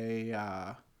of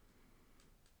a...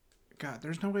 God,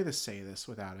 there's no way to say this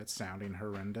without it sounding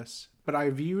horrendous. But I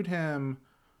viewed him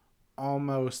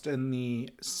almost in the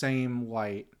same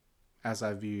light as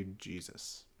I viewed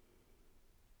Jesus.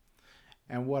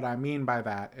 And what I mean by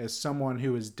that is someone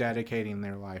who is dedicating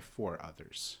their life for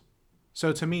others.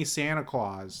 So to me, Santa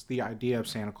Claus, the idea of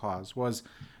Santa Claus, was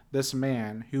this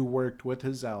man who worked with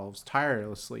his elves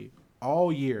tirelessly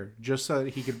all year just so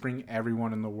that he could bring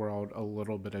everyone in the world a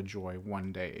little bit of joy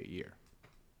one day a year.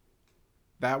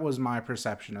 That was my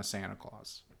perception of Santa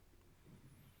Claus.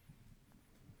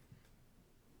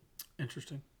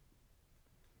 Interesting.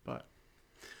 But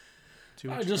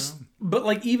but,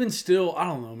 like, even still, I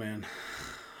don't know, man.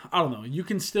 I don't know. You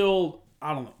can still,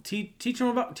 I don't know, teach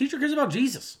your kids about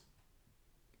Jesus.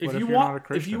 If you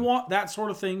want that sort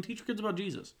of thing, teach your kids about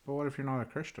Jesus. But what if you're not a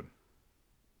Christian?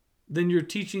 Then you're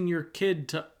teaching your kid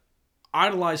to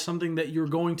idolize something that you're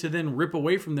going to then rip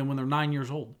away from them when they're 9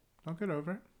 years old. Don't get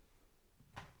over it.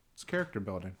 It's character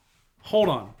building. Hold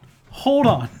on.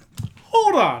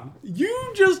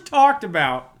 You just talked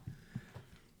about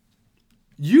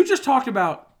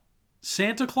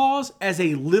Santa Claus as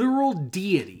a literal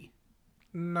deity.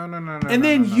 No. And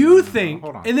then you think,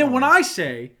 and then when I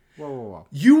say, whoa.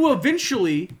 You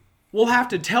eventually will have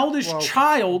to tell this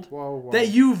child that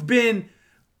you've been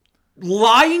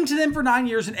lying to them for 9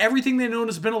 years and everything they know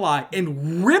has been a lie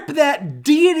and rip that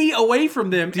deity away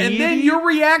from them. And then your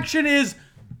reaction is,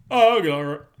 oh,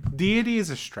 God. Deity is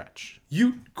a stretch.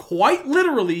 You quite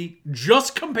literally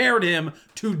just compared him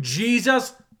to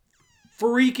Jesus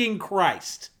freaking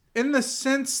Christ. In the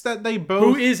sense that they both...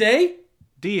 Who is a?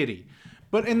 Deity.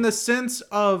 But in the sense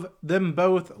of them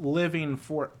both living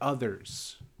for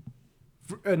others.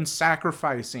 And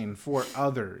sacrificing for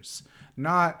others.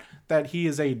 Not that he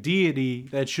is a deity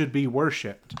that should be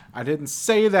worshipped. I didn't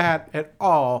say that at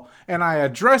all. And I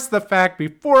addressed the fact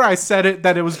before I said it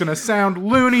that it was going to sound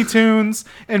Looney Tunes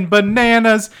and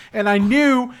bananas. And I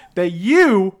knew that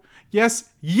you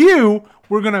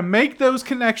were going to make those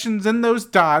connections and those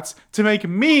dots to make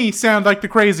me sound like the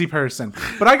crazy person.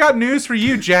 But I got news for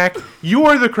you, Jack.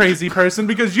 You're the crazy person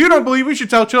because you don't believe we should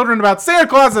tell children about Santa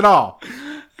Claus at all.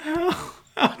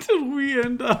 How did we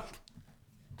end up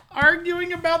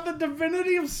arguing about the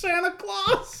divinity of Santa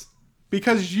Claus?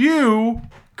 Because you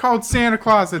called Santa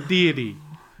Claus a deity.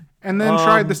 And then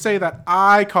tried to say that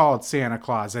I called Santa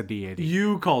Claus a deity.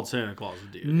 You called Santa Claus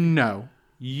a deity. No.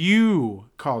 You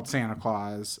called Santa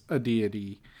Claus a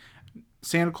deity.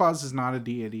 Santa Claus is not a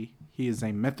deity. He is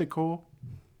a mythical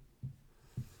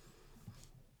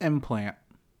Implant.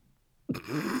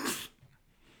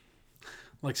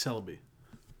 Like Celebi.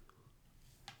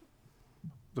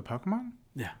 The Pokemon?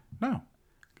 Yeah. No.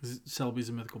 Because Celebi's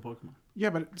a mythical Pokemon. Yeah,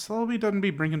 but Celebi doesn't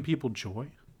be bringing people joy.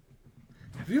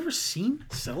 Have you ever seen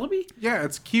Celebi? Yeah,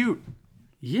 it's cute.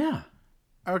 Yeah.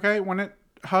 Okay, when it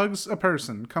hugs a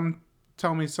person, come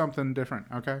tell me something different,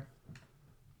 okay?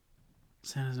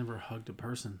 Santa's never hugged a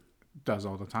person. Does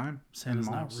all the time. Santa's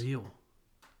in not malls. real.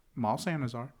 Mall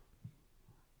Santas are.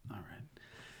 All right.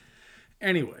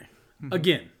 Anyway,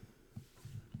 again,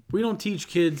 we don't teach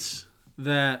kids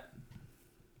that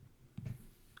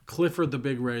Clifford the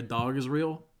Big Red Dog is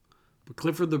real, but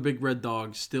Clifford the Big Red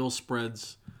Dog still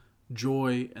spreads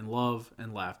joy and love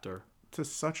and laughter. To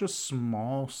such a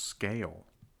small scale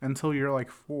until you're like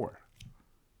 4.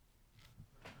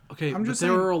 Okay, I'm but just there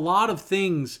saying- are a lot of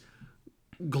things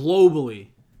globally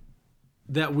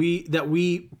that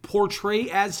we portray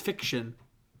as fiction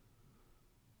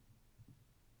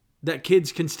that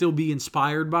kids can still be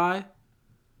inspired by,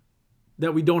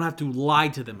 that we don't have to lie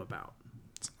to them about.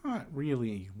 It's not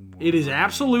really. It is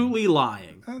absolutely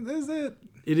lying. Is it?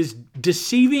 It is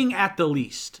deceiving at the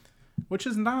least. Which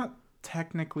is not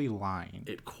technically lying.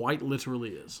 It quite literally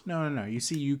is. No. You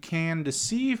see, you can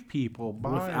deceive people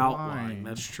by Without lying. lying.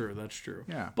 That's true.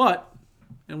 Yeah. But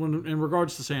in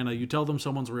regards to Santa, you tell them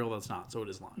someone's real, that's not. So it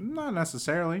is lying. Not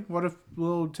necessarily. What if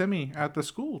little Timmy at the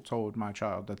school told my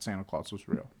child that Santa Claus was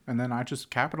real? And then I just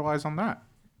capitalize on that.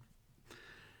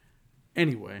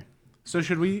 Anyway. So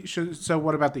so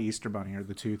what about the Easter Bunny or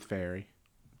the Tooth Fairy?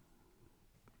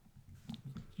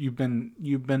 You've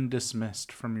been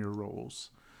dismissed from your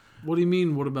roles. What do you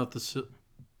mean, what about the Easter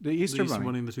Easter Bunny.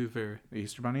 Bunny and the Tooth Fairy? The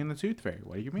Easter Bunny and the Tooth Fairy.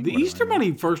 What do you mean? The what do I Easter mean?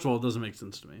 Bunny, first of all, doesn't make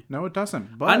sense to me. No, it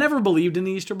doesn't. But I never believed in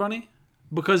the Easter Bunny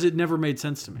because it never made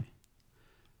sense to me.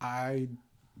 I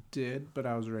did, but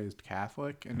I was raised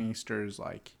Catholic, and Easter's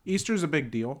a big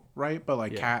deal, right? But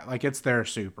like it's their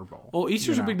Super Bowl. Well,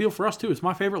 Easter's a big deal for us too. It's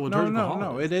my favorite liturgical holiday.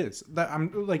 No, it is.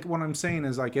 What I'm saying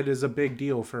is like it is a big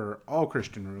deal for all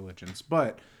Christian religions,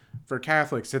 but for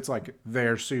Catholics, it's like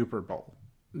their Super Bowl.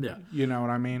 Yeah. You know what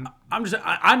I mean?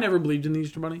 I never believed in the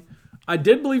Easter Bunny. I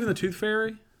did believe in the Tooth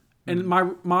Fairy, and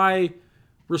my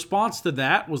response to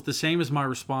that was the same as my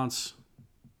response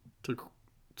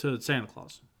to Santa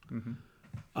Claus.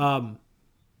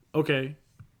 Okay,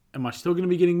 am I still going to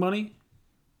be getting money?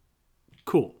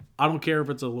 Cool. I don't care if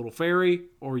it's a little fairy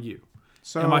or you.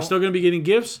 So Am I still going to be getting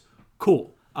gifts?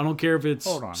 Cool. I don't care if it's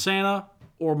Hold on. Santa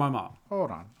or my mom.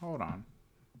 Hold on.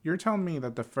 You're telling me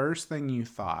that the first thing you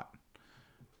thought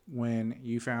when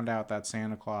you found out that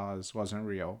Santa Claus wasn't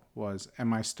real was,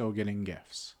 am I still getting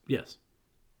gifts? Yes.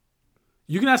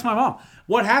 You can ask my mom.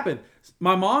 What happened?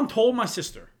 My mom told my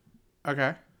sister.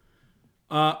 Okay.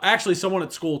 Actually, someone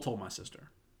at school told my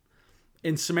sister.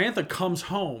 And Samantha comes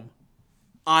home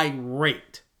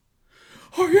irate.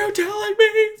 Are you telling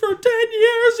me for 10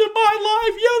 years of my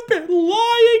life you've been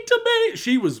lying to me?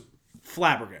 She was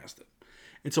flabbergasted.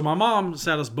 And so my mom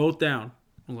sat us both down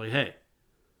and was like, hey,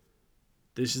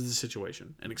 this is the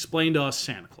situation. And explained to us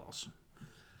Santa Claus.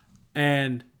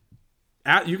 And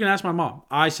you can ask my mom.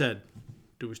 I said,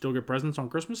 do we still get presents on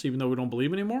Christmas even though we don't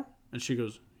believe anymore? And she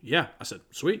goes, yeah. I said,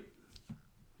 sweet.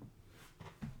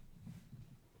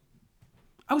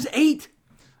 I was 8.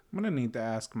 I'm going to need to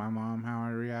ask my mom how I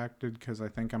reacted because I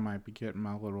think I might be getting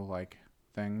my little,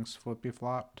 things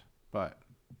flippy-flopped. But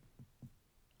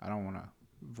I don't want to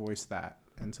voice that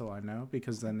until I know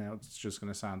because then it's just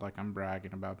going to sound like I'm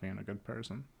bragging about being a good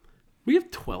person. We have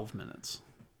 12 minutes.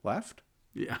 Left?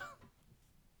 Yeah.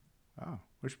 Oh,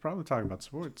 we should probably talk about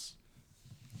sports.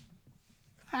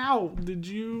 How do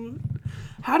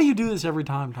you do this every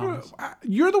time, Thomas?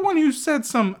 You're the one who said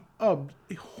some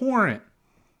abhorrent,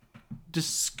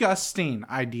 disgusting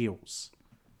ideals.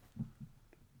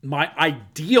 My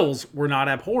ideals were not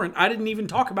abhorrent. I didn't even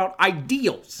talk about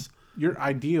ideals. Your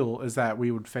ideal is that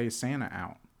we would phase Santa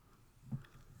out.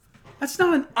 That's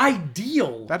not an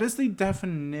ideal. That is the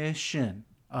definition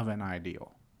of an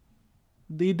ideal.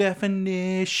 The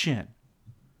definition.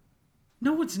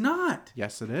 No, it's not.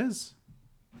 Yes, it is.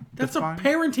 That's Define. a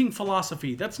parenting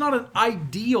philosophy. That's not an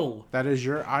ideal. That is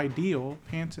your ideal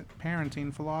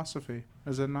parenting philosophy,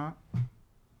 is it not?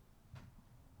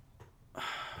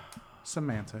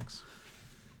 Semantics.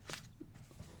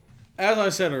 As I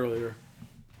said earlier,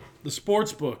 the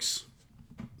sports books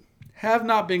have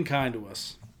not been kind to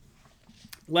us.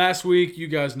 Last week, you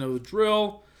guys know the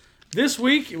drill. This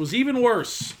week, it was even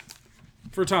worse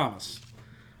for Thomas.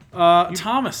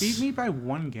 Thomas Beat me by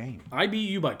 1 game. I beat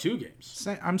you by 2 games.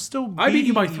 I'm still I beat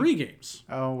you by beating 3 games.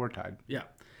 Oh, we're tied. Yeah.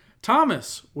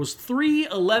 Thomas was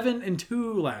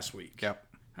 3-11-2 last week. Yep.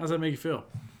 How does that make you feel?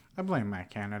 I blame Matt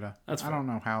Canada. That's I fair. don't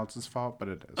know how it's his fault, but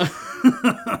it is.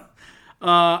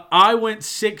 I went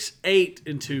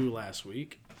 6-8-2 last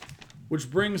week, which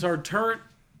brings our current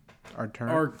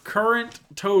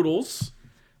totals,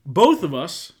 both of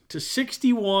us, to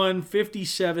 61,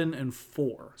 57, and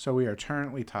 4. So we are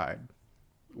currently tied.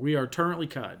 We are currently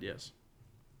tied, yes.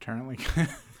 Currently.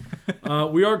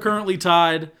 We are currently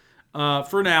tied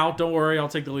for now. Don't worry, I'll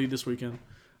take the lead this weekend.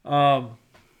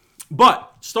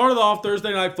 But started off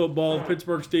Thursday Night Football. The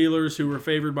Pittsburgh Steelers, who were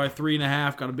favored by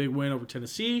 3.5, got a big win over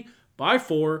Tennessee by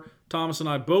 4. Thomas and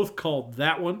I both called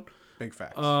that one. Big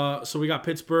facts. So we got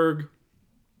Pittsburgh.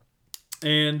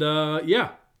 And,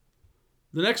 the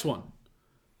next one.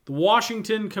 The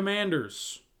Washington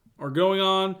Commanders are going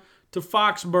on to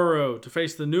Foxborough to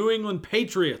face the New England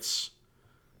Patriots.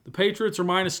 The Patriots are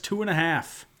minus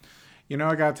 2.5. You know,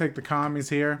 I got to take the commies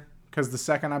here because the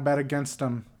second I bet against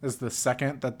them is the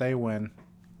second that they win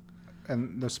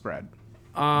and the spread.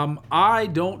 I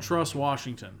don't trust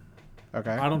Washington.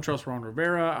 Okay. I don't trust Ron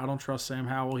Rivera. I don't trust Sam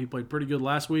Howell. He played pretty good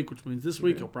last week, which means this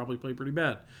week he'll probably play pretty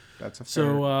bad. That's a fair.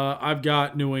 So I've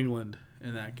got New England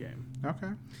in that game.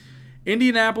 Okay.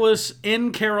 Indianapolis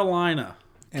in Carolina.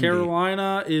 Indy.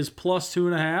 Carolina is plus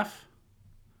 2.5.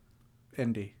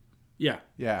 Indy. Yeah.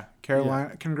 Yeah.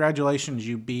 Carolina. Congratulations,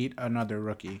 you beat another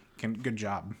rookie. Good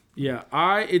job. Yeah.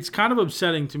 It's kind of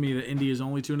upsetting to me that Indy is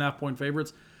only 2.5-point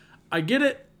favorites. I get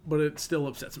it, but it still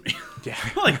upsets me.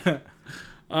 Yeah.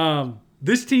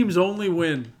 This team's only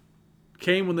win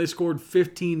came when they scored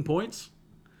 15 points.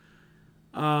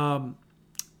 And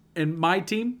my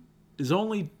team is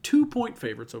only 2-point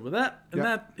favorites over that, and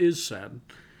that is sad.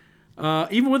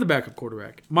 Even with a backup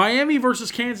quarterback. Miami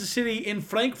versus Kansas City in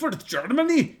Frankfurt,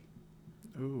 Germany.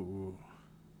 Ooh.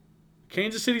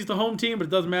 Kansas City's the home team, but it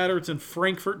doesn't matter. It's in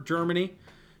Frankfurt, Germany.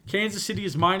 Kansas City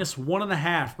is minus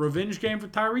 1.5. Revenge game for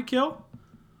Tyreek Hill?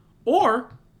 Or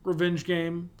revenge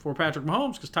game for Patrick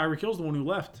Mahomes, because Tyreek Hill's the one who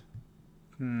left.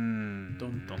 Dun,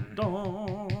 dun,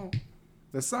 dun.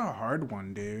 That's not a hard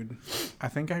one, dude. I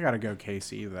think I got to go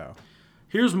KC, though.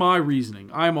 Here's my reasoning.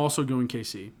 I'm also going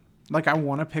KC. Like, I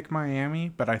want to pick Miami,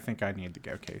 but I think I need to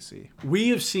go KC. We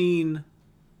have seen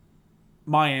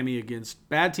Miami against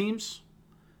bad teams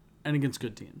and against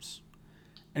good teams.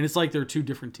 And it's like they're two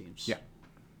different teams. Yeah.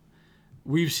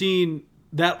 We've seen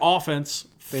that offense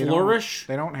flourish.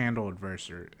 They don't handle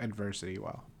adversity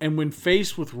well. And when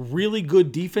faced with really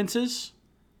good defenses,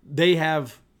 they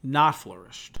have not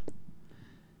flourished.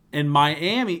 And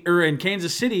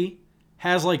Kansas City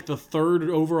has like the third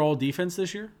overall defense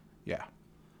this year. Yeah.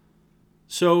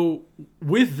 So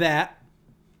with that,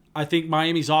 I think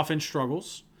Miami's offense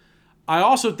struggles. I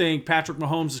also think Patrick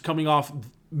Mahomes is coming off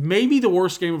maybe the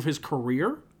worst game of his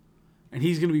career, and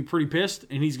he's going to be pretty pissed,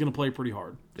 and he's going to play pretty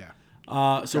hard.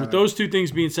 Yeah. So with those two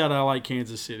things being said, I like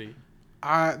Kansas City.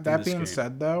 That being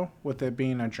said, though, with it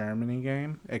being a Germany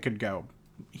game, it could go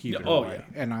either way,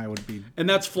 and I would be. And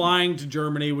that's flying to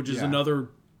Germany, which is another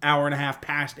hour and a half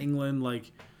past England.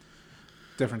 Like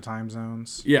different time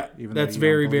zones. Yeah, even that's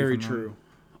very, very true.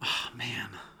 Oh, man,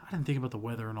 I didn't think about the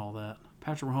weather and all that.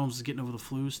 Patrick Mahomes is getting over the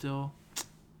flu still.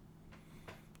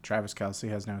 Travis Kelce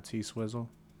has no T-Swizzle.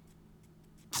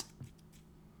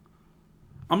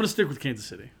 I'm going to stick with Kansas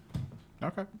City.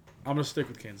 Okay. I'm going to stick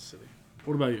with Kansas City.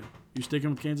 What about you? You sticking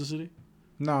with Kansas City?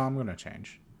 No, I'm going to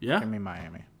change. Yeah? Give me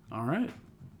Miami. All right.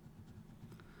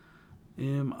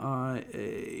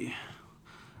 MIA.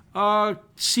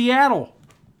 Seattle.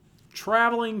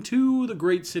 Traveling to the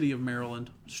great city of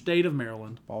Maryland, state of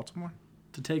Maryland. Baltimore?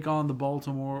 To take on the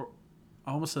Baltimore...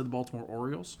 I almost said the Baltimore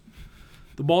Orioles.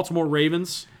 The Baltimore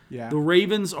Ravens. Yeah. The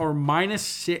Ravens are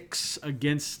 -6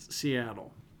 against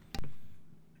Seattle.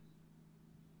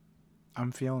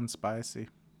 I'm feeling spicy.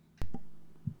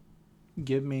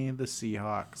 Give me the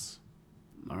Seahawks.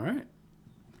 All right.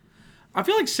 I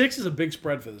feel like 6 is a big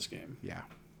spread for this game. Yeah.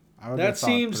 I would That have thought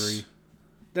seems 3.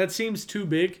 that seems too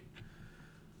big,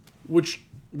 which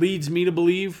leads me to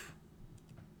believe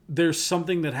there's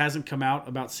something that hasn't come out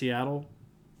about Seattle.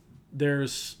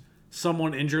 There's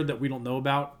someone injured that we don't know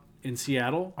about in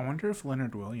Seattle, I wonder if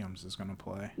Leonard Williams is going to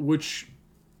play. which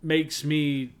makes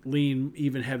me lean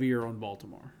even heavier on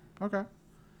Baltimore. Okay.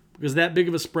 Because that big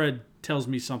of a spread tells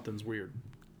me something's weird.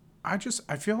 I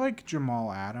feel like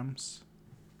Jamal Adams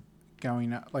is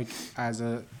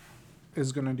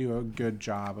going to do a good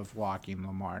job of locking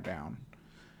Lamar down.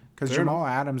 Because Jamal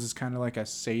Adams is kind of like a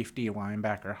safety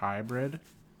linebacker hybrid.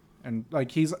 And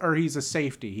like he's a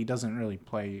safety. He doesn't really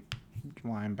play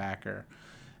linebacker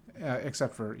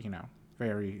except for,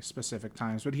 very specific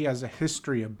times. But he has a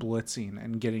history of blitzing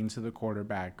and getting to the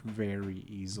quarterback very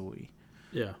easily.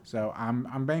 Yeah. So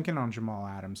I'm banking on Jamal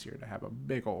Adams here to have a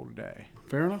big old day.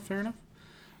 Fair enough.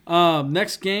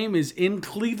 Next game is in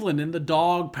Cleveland in the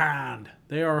Dog Pound.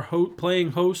 They are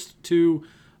playing host to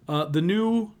the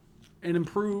new and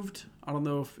improved, I don't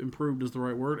know if improved is the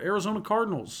right word, Arizona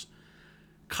Cardinals.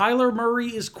 Kyler Murray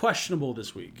is questionable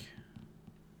this week.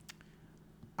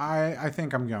 I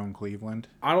think I'm going Cleveland.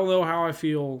 I don't know how I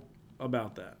feel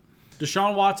about that.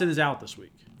 Deshaun Watson is out this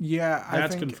week. Yeah,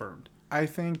 That's confirmed. I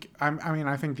think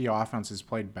I think the offense has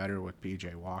played better with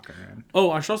PJ Walker in. Oh,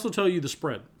 I should also tell you the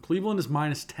spread. Cleveland is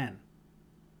 -10.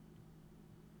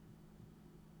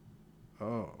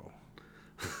 Oh.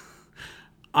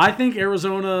 I think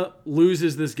Arizona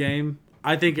loses this game.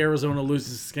 I think Arizona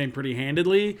loses this game pretty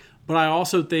handedly, but I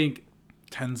also think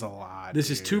 10's a lot. this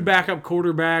is two backup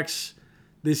quarterbacks.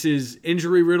 This is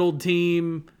injury-riddled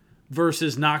team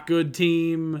versus not good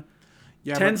team.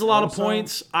 Yeah, 10's a lot of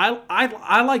points.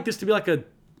 I like this to be like a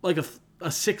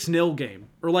 6-0 game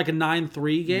or like a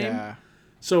 9-3 game. Yeah.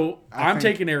 So I'm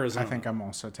taking Arizona. I think I'm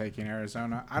also taking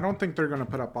Arizona. I don't think they're going to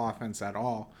put up offense at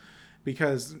all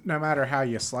because no matter how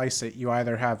you slice it, you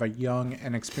either have a young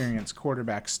and experienced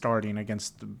quarterback starting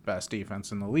against the best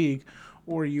defense in the league,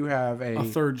 or you have a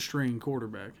third-string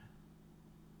quarterback.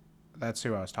 That's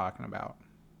who I was talking about.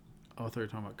 Oh, I thought you were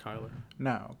talking about Kyler.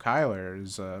 No, Kyler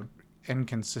is a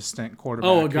inconsistent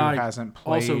quarterback a guy who hasn't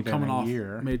played also coming in a off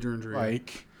year. Major injury.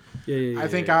 Like, yeah, I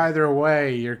think either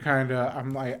way, you're kind of. I'm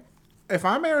like, if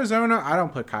I'm Arizona, I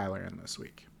don't put Kyler in this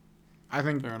week. I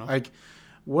think Fair enough. like,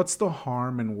 what's the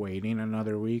harm in waiting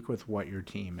another week with what your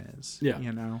team is? Yeah,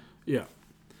 you know. Yeah.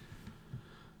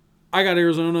 I got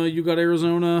Arizona. You got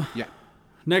Arizona. Yeah.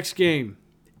 Next game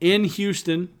in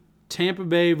Houston, Tampa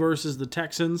Bay versus the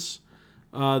Texans.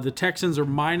 The Texans are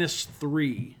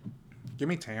 -3. Give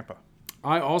me Tampa.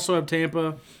 I also have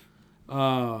Tampa.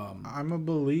 I'm a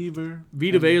believer.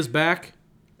 Vita Vea's back.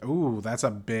 Ooh, that's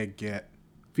a big get.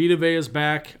 Vita Vea's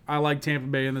back. I like Tampa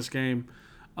Bay in this game.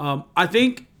 I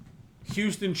think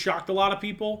Houston shocked a lot of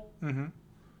people. Mm-hmm.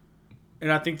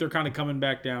 And I think they're kind of coming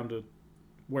back down to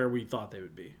where we thought they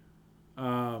would be.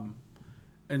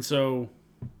 And so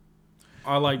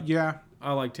I like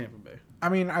Tampa Bay. I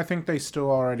mean, I think they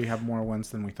still already have more wins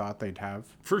than we thought they'd have.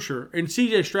 For sure. And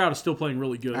CJ Stroud is still playing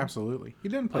really good. Absolutely. He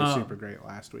didn't play super great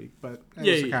last week, but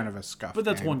it was kind of a scuff But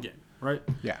that's game. one game, right?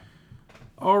 Yeah.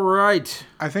 All right.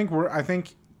 I think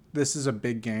this is a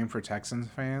big game for Texans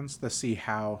fans to see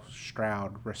how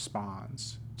Stroud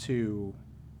responds to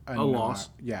a loss.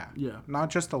 Yeah. Yeah.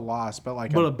 Not just a loss, but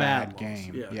a bad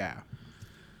game. Loss. Yeah.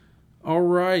 All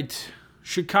right.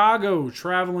 Chicago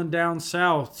traveling down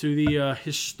south to the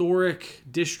historic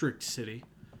district city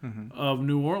of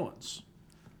New Orleans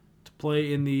to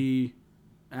play in the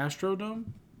Astrodome.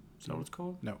 Is that what it's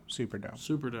called? No, Superdome.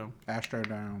 Superdome.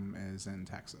 Astrodome is in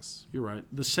Texas. You're right.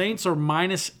 The Saints are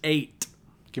 -8.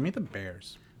 Give me the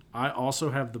Bears. I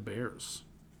also have the Bears,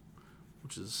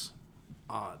 which is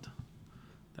odd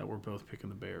that we're both picking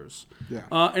the Bears. Yeah.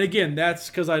 And again, that's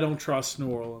because I don't trust New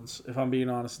Orleans, if I'm being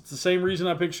honest. It's the same reason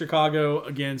I picked Chicago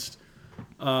against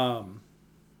LA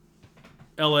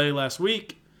last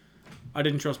week. I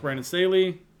didn't trust Brandon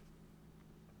Staley.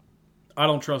 I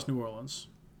don't trust New Orleans.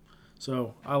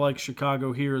 So I like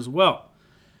Chicago here as well.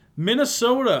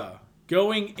 Minnesota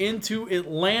going into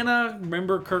Atlanta.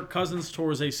 Remember, Kirk Cousins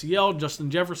tore his ACL.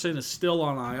 Justin Jefferson is still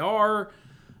on IR.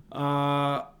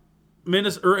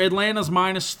 Atlanta's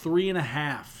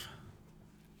 -3.5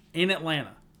 in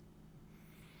Atlanta.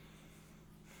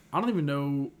 I don't even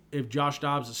know if Josh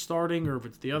Dobbs is starting or if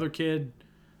it's the other kid.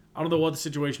 I don't know what the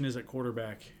situation is at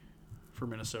quarterback for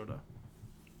Minnesota.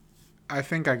 I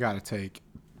think I got to take.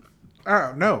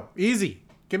 Oh, no. Easy.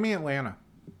 Give me Atlanta.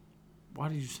 Why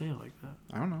did you say it like that?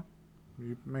 I don't know.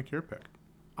 You make your pick.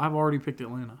 I've already picked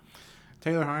Atlanta.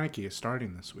 Taylor Heineke is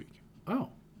starting this week. Oh.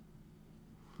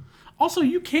 Also,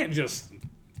 you can't just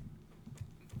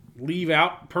leave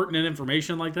out pertinent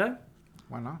information like that.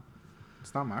 Why not?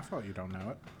 It's not my fault you don't know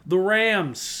it. The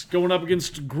Rams going up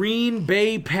against Green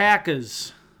Bay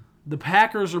Packers. The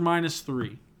Packers are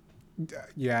 -3.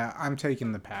 Yeah, I'm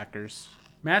taking the Packers.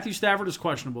 Matthew Stafford is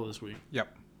questionable this week.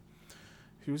 Yep.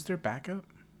 Who's their backup?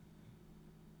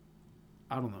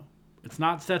 I don't know. It's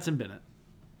not Stetson Bennett.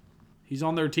 He's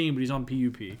on their team, but he's on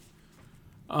PUP.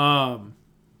 I'm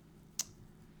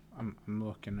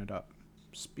looking it up.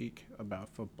 Speak about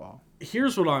football.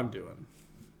 Here's what I'm doing.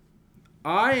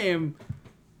 I am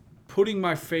putting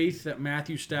my faith that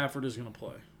Matthew Stafford is going to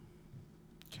play.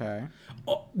 Okay.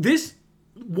 This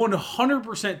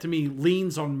 100% to me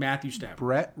leans on Matthew Stafford.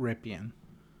 Brett Ripien.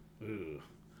 Ugh.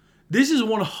 This is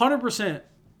 100%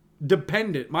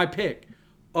 dependent, my pick,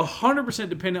 100%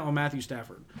 dependent on Matthew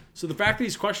Stafford. So the fact that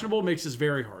he's questionable makes this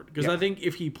very hard. Because Yep. I think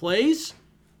if he plays,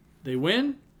 they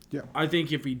win. Yeah. I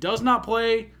think if he does not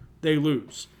play, they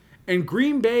lose. And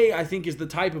Green Bay, I think, is the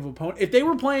type of opponent. If they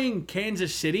were playing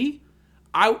Kansas City,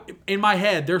 in my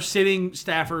head, they're sitting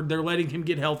Stafford, they're letting him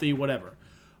get healthy, whatever.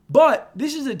 But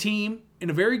this is a team in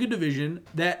a very good division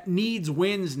that needs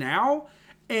wins now.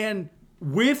 And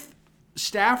with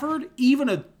Stafford, even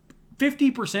a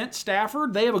 50%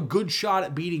 Stafford, they have a good shot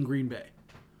at beating Green Bay.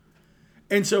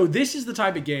 And so this is the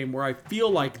type of game where I feel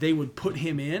like they would put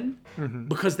him in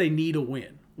because they need a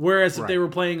win. Whereas if they were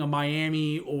playing a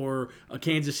Miami or a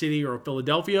Kansas City or a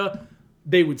Philadelphia,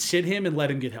 they would sit him and let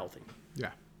him get healthy.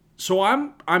 Yeah. So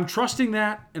I'm trusting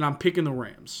that, and I'm picking the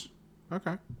Rams.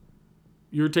 Okay.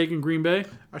 You're taking Green Bay?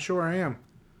 I sure am.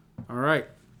 All right.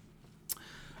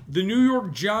 The New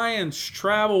York Giants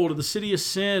travel to the city of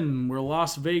sin, where the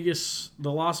Las Vegas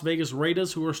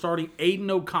Raiders, who are starting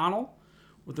Aiden O'Connell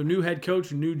with their new head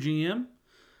coach and new GM,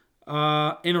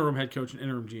 interim head coach and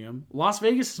interim GM. Las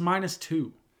Vegas is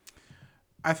 -2.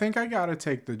 I think I got to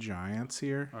take the Giants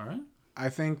here. All right. I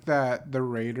think that the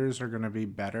Raiders are going to be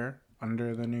better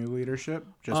under the new leadership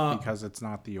just because it's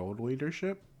not the old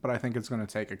leadership. But I think it's going to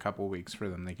take a couple weeks for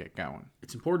them to get going.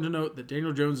 It's important to note that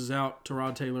Daniel Jones is out.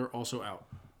 Tyrod Taylor also out.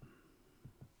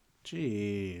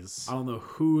 Jeez. I don't know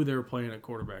who they're playing at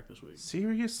quarterback this week.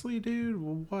 Seriously, dude?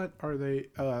 What are they?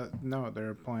 No,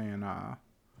 they're playing.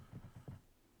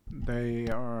 They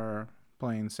are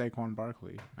playing Saquon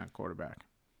Barkley at quarterback.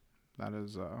 That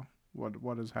is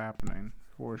what is happening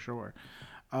for sure.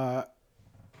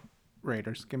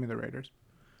 Raiders. Give me the Raiders.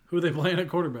 Who are they playing at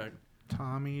quarterback?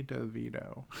 Tommy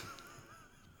DeVito.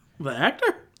 The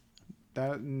actor?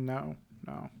 No.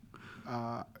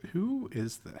 Who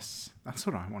is this? That's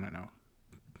what I want to know.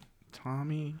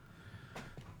 Tommy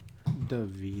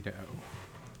DeVito.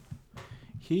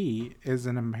 He is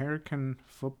an American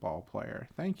football player.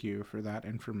 Thank you for that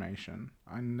information.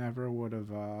 I never would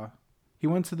have. He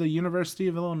went to the University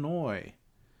of Illinois.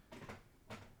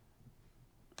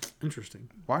 Interesting.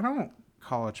 Why don't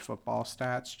college football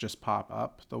stats just pop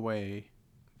up the way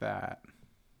that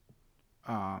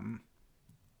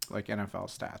like NFL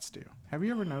stats do? Have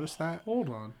you ever noticed that? Hold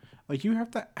on. Like, you have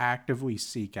to actively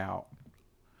seek out.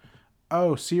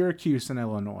 Oh, Syracuse in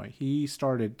Illinois. He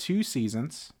started 2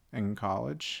 seasons in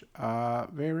college.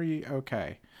 Very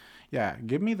okay. Yeah,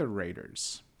 give me the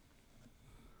Raiders.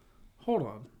 Hold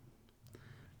on.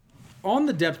 On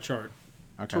the depth chart,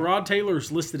 Okay. Tyrod Taylor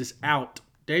is listed as out.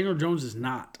 Daniel Jones is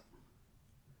not.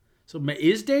 So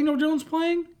is Daniel Jones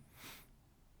playing?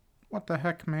 What the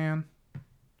heck, man?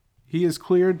 He is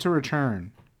cleared to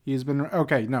return. He's been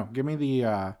okay. No, give me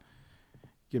the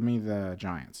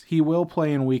Giants. He will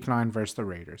play in Week 9 versus the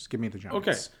Raiders. Give me the Giants.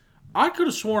 Okay. I could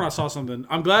have sworn I saw something.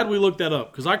 I'm glad we looked that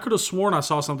up because I could have sworn I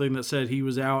saw something that said he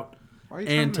was out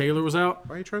and Taylor was out.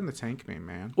 Why are you trying to tank me,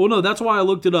 man? Well, no, that's why I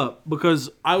looked it up because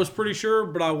I was pretty sure,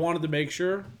 but I wanted to make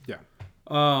sure. Yeah.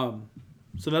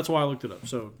 So that's why I looked it up.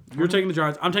 So you're taking the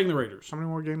Giants. I'm taking the Raiders. How many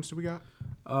more games do we got?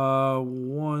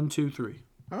 1, 2, 3.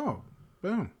 Oh,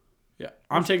 boom. Yeah,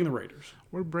 I'm taking the Raiders.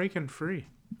 We're breaking free.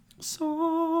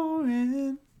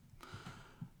 Soaring.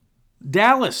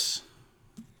 Dallas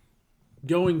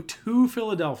going to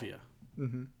Philadelphia.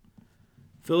 Mm-hmm.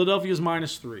 Philadelphia's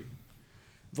 -3.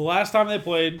 The last time they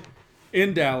played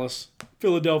in Dallas,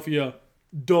 Philadelphia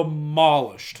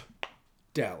demolished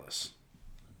Dallas.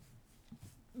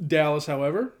 Dallas,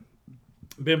 however,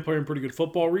 been playing pretty good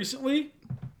football recently.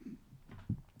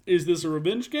 Is this a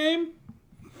revenge game?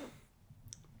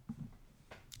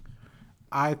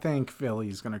 I think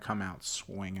Philly's going to come out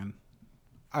swinging.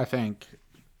 I think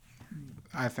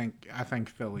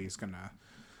Philly's going to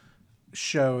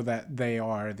show that they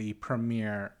are the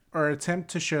premier, or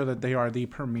attempt to show that they are the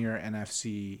premier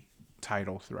NFC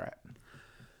title threat.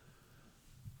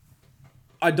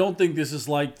 I don't think this is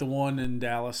like the one in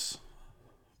Dallas.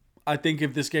 I think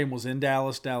if this game was in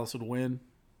Dallas, Dallas would win.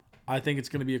 I think it's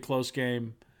going to be a close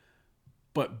game.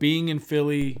 But being in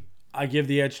Philly, I give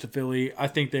the edge to Philly. I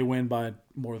think they win by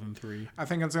more than 3. I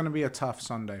think it's going to be a tough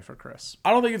Sunday for Chris. I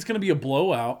don't think it's going to be a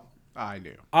blowout. I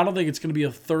do. I don't think it's going to be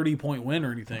a 30-point win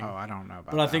or anything. Oh, I don't know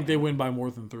about that. But I think they win by more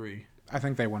than 3. I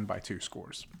think they win by 2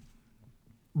 scores.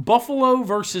 Buffalo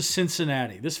versus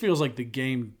Cincinnati. This feels like the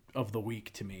game of the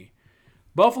week to me.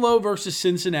 Buffalo versus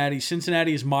Cincinnati.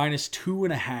 Cincinnati is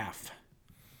 -2.5.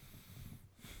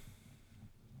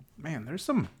 Man, there's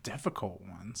some difficult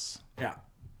ones. Yeah.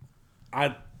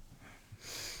 I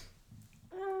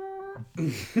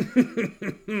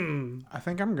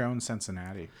think I'm going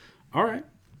Cincinnati. All right.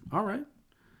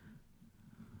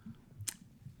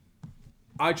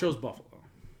 I chose Buffalo.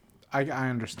 I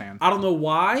understand. I don't know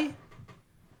why.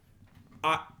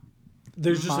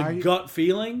 There's just a gut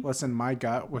feeling. Listen, my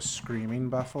gut was screaming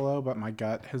Buffalo, but my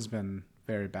gut has been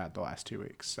very bad the last 2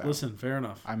 weeks. So Listen, fair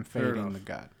enough. I'm fading the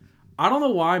gut. I don't know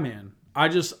why, man.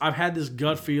 I've had this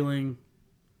gut feeling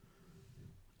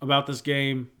about this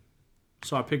game,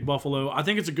 so I picked Buffalo. I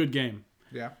think it's a good game.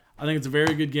 Yeah. I think it's a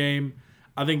very good game.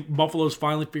 I think Buffalo's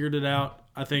finally figured it out.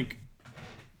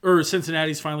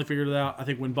 Cincinnati's finally figured it out. I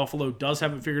think when Buffalo does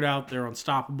have it figured out, they're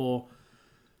unstoppable.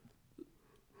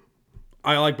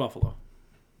 I like Buffalo.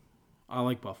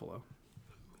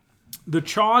 The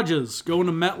Chargers going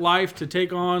to MetLife to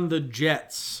take on the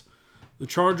Jets. The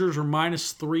Chargers are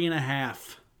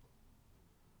 -3.5.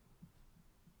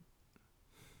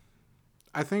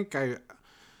 I think I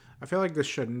feel like this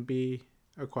shouldn't be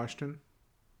a question.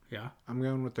 Yeah. I'm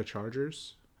going with the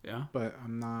Chargers, Yeah. but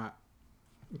I'm not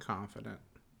confident.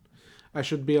 I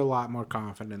should be a lot more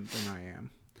confident than I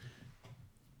am.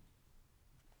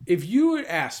 If you had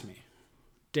asked me,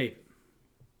 David,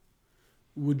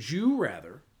 would you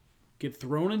rather get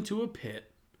thrown into a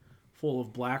pit full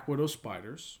of black widow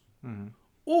spiders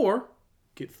or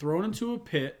get thrown into a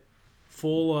pit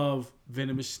full of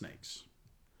venomous snakes?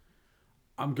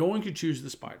 I'm going to choose the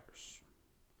spiders.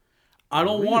 I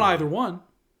don't want either one.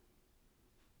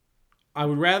 I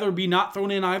would rather be not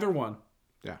thrown in either one.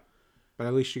 Yeah. But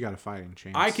at least you got a fighting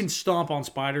chance. I can stomp on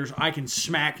spiders. I can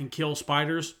smack and kill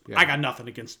spiders. Yeah. I got nothing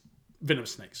against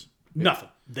venomous snakes. Nothing.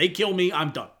 They kill me,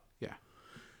 I'm done. Yeah.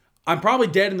 I'm probably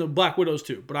dead in the black widows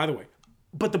too, but either way.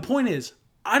 But the point is,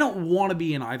 I don't want to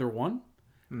be in either one.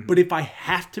 But if I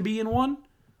have to be in one,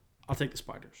 I'll take the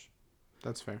spiders.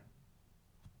 That's fair.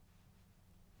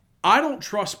 I don't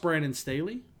trust Brandon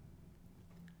Staley.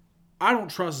 I don't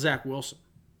trust Zach Wilson.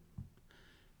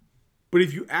 But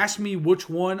if you ask me which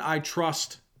one I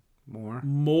trust more?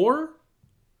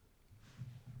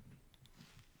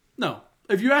 No.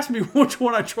 If you ask me which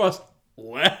one I trust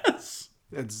less,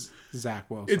 it's Zach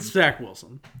Wilson. It's Zach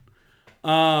Wilson.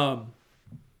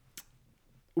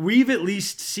 We've at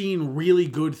least seen really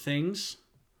good things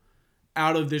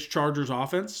out of this Chargers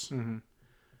offense. Mm-hmm.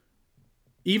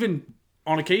 Even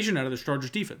on occasion out of this Chargers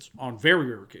defense. On very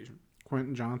rare occasion.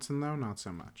 Quentin Johnson, though, not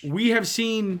so much. We have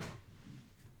seen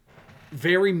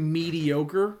very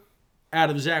mediocre out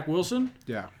of Zach Wilson.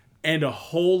 Yeah. And a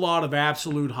whole lot of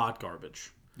absolute hot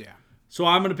garbage. Yeah. So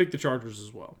I'm going to pick the Chargers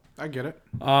as well. I get it.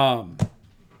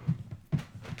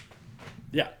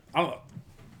 Yeah. I don't know.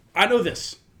 I know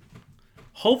this.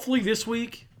 Hopefully this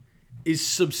week is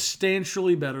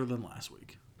substantially better than last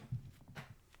week.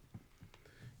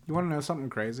 You want to know something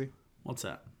crazy? What's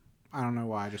that? I don't know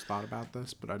why I just thought about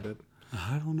this, but I did.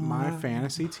 I don't know. My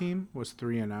fantasy team was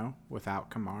 3-0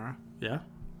 without Kamara. Yeah?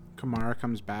 Kamara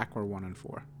comes back, we're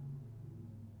 1-4.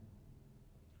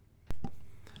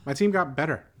 My team got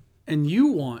better. And you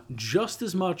want just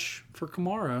as much for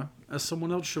Kamara as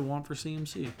someone else should want for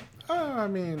CMC. I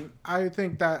mean, I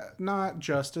think that not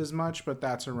just as much, but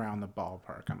that's around the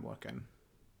ballpark I'm looking.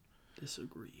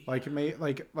 Disagree.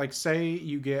 Like say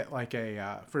you get like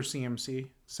a for CMC,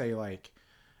 say like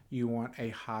you want a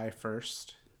high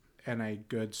first and a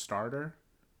good starter.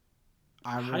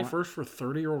 High first for a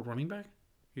 30-year-old running back?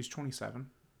 He's 27.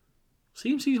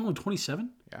 CMC's only 27?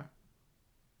 Yeah.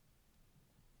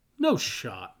 No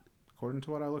shot. According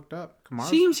to what I looked up.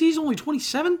 CMC's only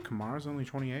 27? Kamara's only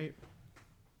 28.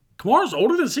 Kamara's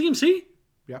older than CMC?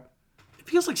 Yep. It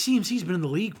feels like CMC's been in the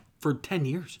league for 10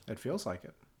 years. It feels like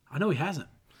it. I know he hasn't.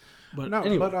 But no,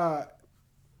 anyway. But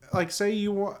like say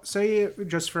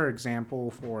just for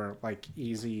example, for like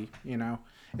easy, you know,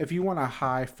 if you want a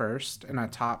high first and a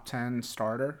top 10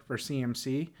 starter for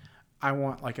CMC, I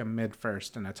want like a mid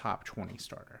first and a top 20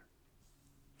 starter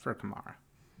for Kamara.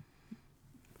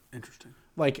 Interesting.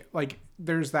 Like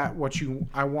there's that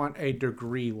I want a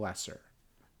degree lesser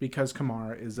because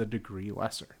Kamara is a degree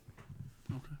lesser.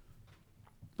 Okay.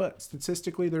 But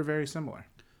statistically they're very similar.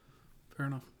 Fair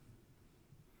enough.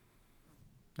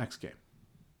 Next game.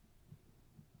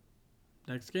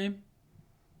 Next game?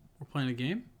 We're playing a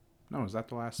game? No, is that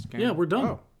the last game? Yeah, we're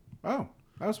done. Oh,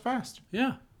 that was fast.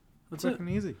 Yeah. That's Quick it. and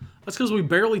easy. That's because we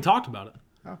barely talked about it.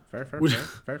 Oh, fair.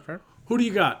 Who do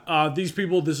you got? These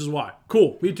people, this is why.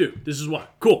 Cool. Me too. This is why.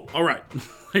 Cool. All right.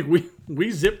 Like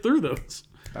we zipped through those.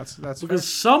 That's because fair.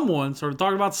 Someone started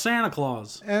talking about Santa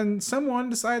Claus. And someone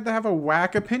decided to have a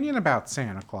whack opinion about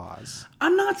Santa Claus.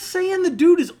 I'm not saying the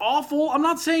dude is awful. I'm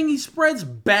not saying he spreads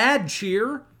bad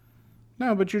cheer.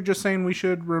 No, but you're just saying we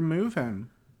should remove him.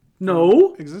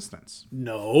 No. Existence.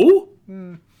 No.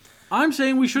 I'm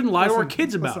saying we shouldn't lie to our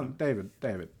kids about him. David.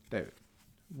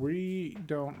 We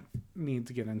don't need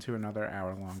to get into another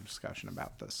hour-long discussion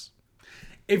about this.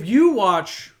 If you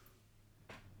watch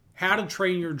How to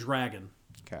Train Your Dragon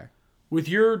Okay. with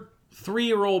your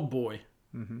 3-year-old boy.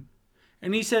 Mm-hmm.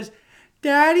 And he says,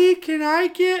 Daddy, can I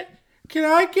get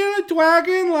a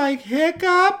dragon like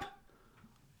Hiccup?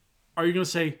 Are you going to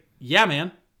say, yeah,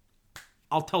 man,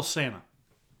 I'll tell Santa?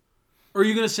 Or are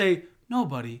you going to say, no,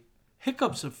 buddy,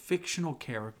 Hiccup's a fictional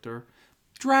character.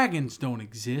 Dragons don't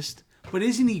exist. But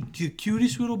isn't he the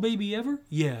cutest little baby ever?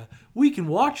 Yeah, we can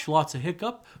watch lots of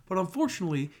Hiccup, but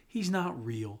unfortunately, he's not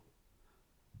real.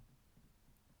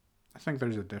 I think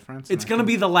there's a difference. It's going to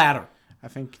be the latter. I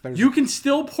think there's. You can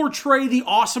still portray the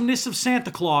awesomeness of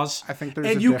Santa Claus. I think there's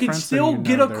and a you can difference, still and you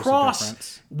get know there's a across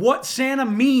difference. what Santa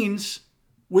means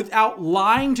without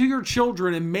lying to your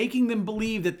children and making them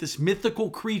believe that this mythical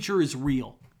creature is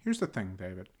real. Here's the thing,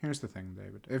 David.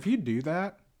 If you do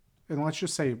that, and let's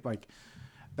just say like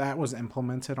that was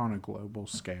implemented on a global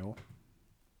scale,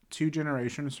 2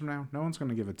 generations from now, no one's going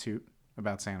to give a toot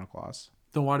about Santa Claus.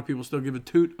 Then why do people still give a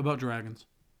toot about dragons?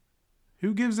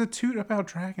 Who gives a toot about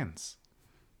dragons?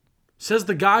 Says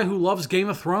the guy who loves Game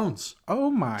of Thrones.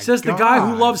 Oh my God. Says the guy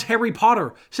who loves Harry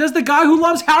Potter. Says the guy who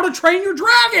loves How to Train Your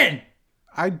Dragon.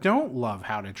 I don't love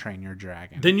How to Train Your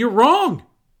Dragon. Then you're wrong.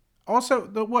 Also,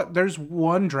 there's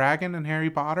one dragon in Harry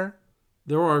Potter?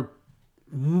 There are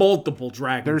multiple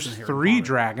dragons. There's in Harry 3 Potter.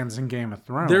 dragons in Game of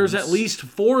Thrones. There's at least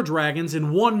 4 dragons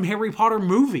in one Harry Potter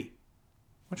movie.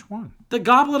 Which one? The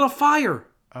Goblet of Fire.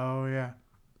 Oh, yeah.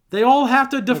 They all have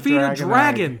to defeat a Egg.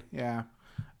 dragon. Yeah.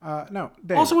 No,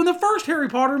 David. Also, in the first Harry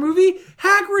Potter movie,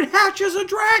 Hagrid hatches a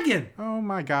dragon. Oh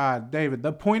my God, David.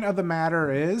 The point of the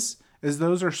matter is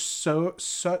those are so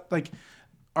like,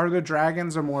 are the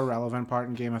dragons a more relevant part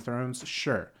in Game of Thrones?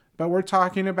 Sure. But we're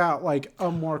talking about like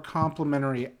a more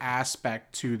complementary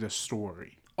aspect to the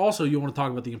story. Also, you want to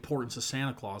talk about the importance of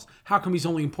Santa Claus. How come he's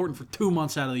only important for 2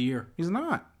 months out of the year? He's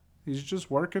not. He's just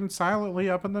working silently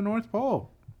up in the North Pole.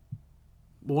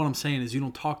 But what I'm saying is you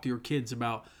don't talk to your kids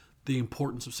about the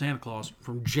importance of Santa Claus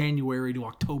from January to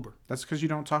October. That's because you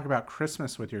don't talk about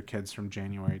Christmas with your kids from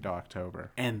January to October.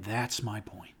 And that's my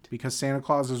point. Because Santa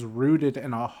Claus is rooted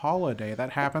in a holiday that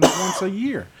happens once a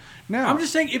year. Now, I'm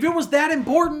just saying, if it was that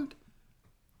important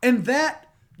and that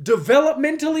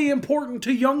developmentally important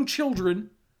to young children,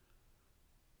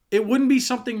 it wouldn't be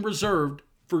something reserved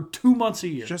for 2 months a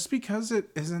year. just because it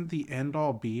isn't the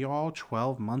end-all be-all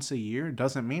 12 months a year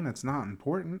doesn't mean it's not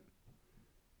important.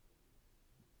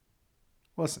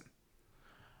 Listen,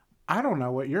 I don't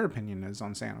know what your opinion is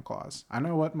on Santa Claus. I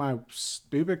know what my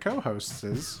stupid co-host's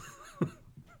is.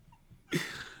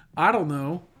 I don't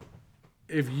know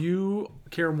if you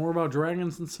care more about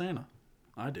dragons than Santa.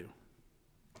 I do.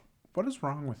 What is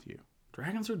wrong with you?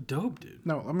 Dragons are dope, dude.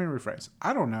 No, let me rephrase.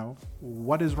 I don't know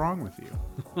what is wrong with you.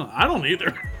 I don't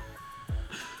either.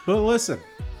 But listen,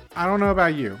 I don't know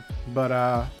about you,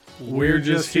 but We're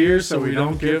just here so we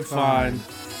don't get fined.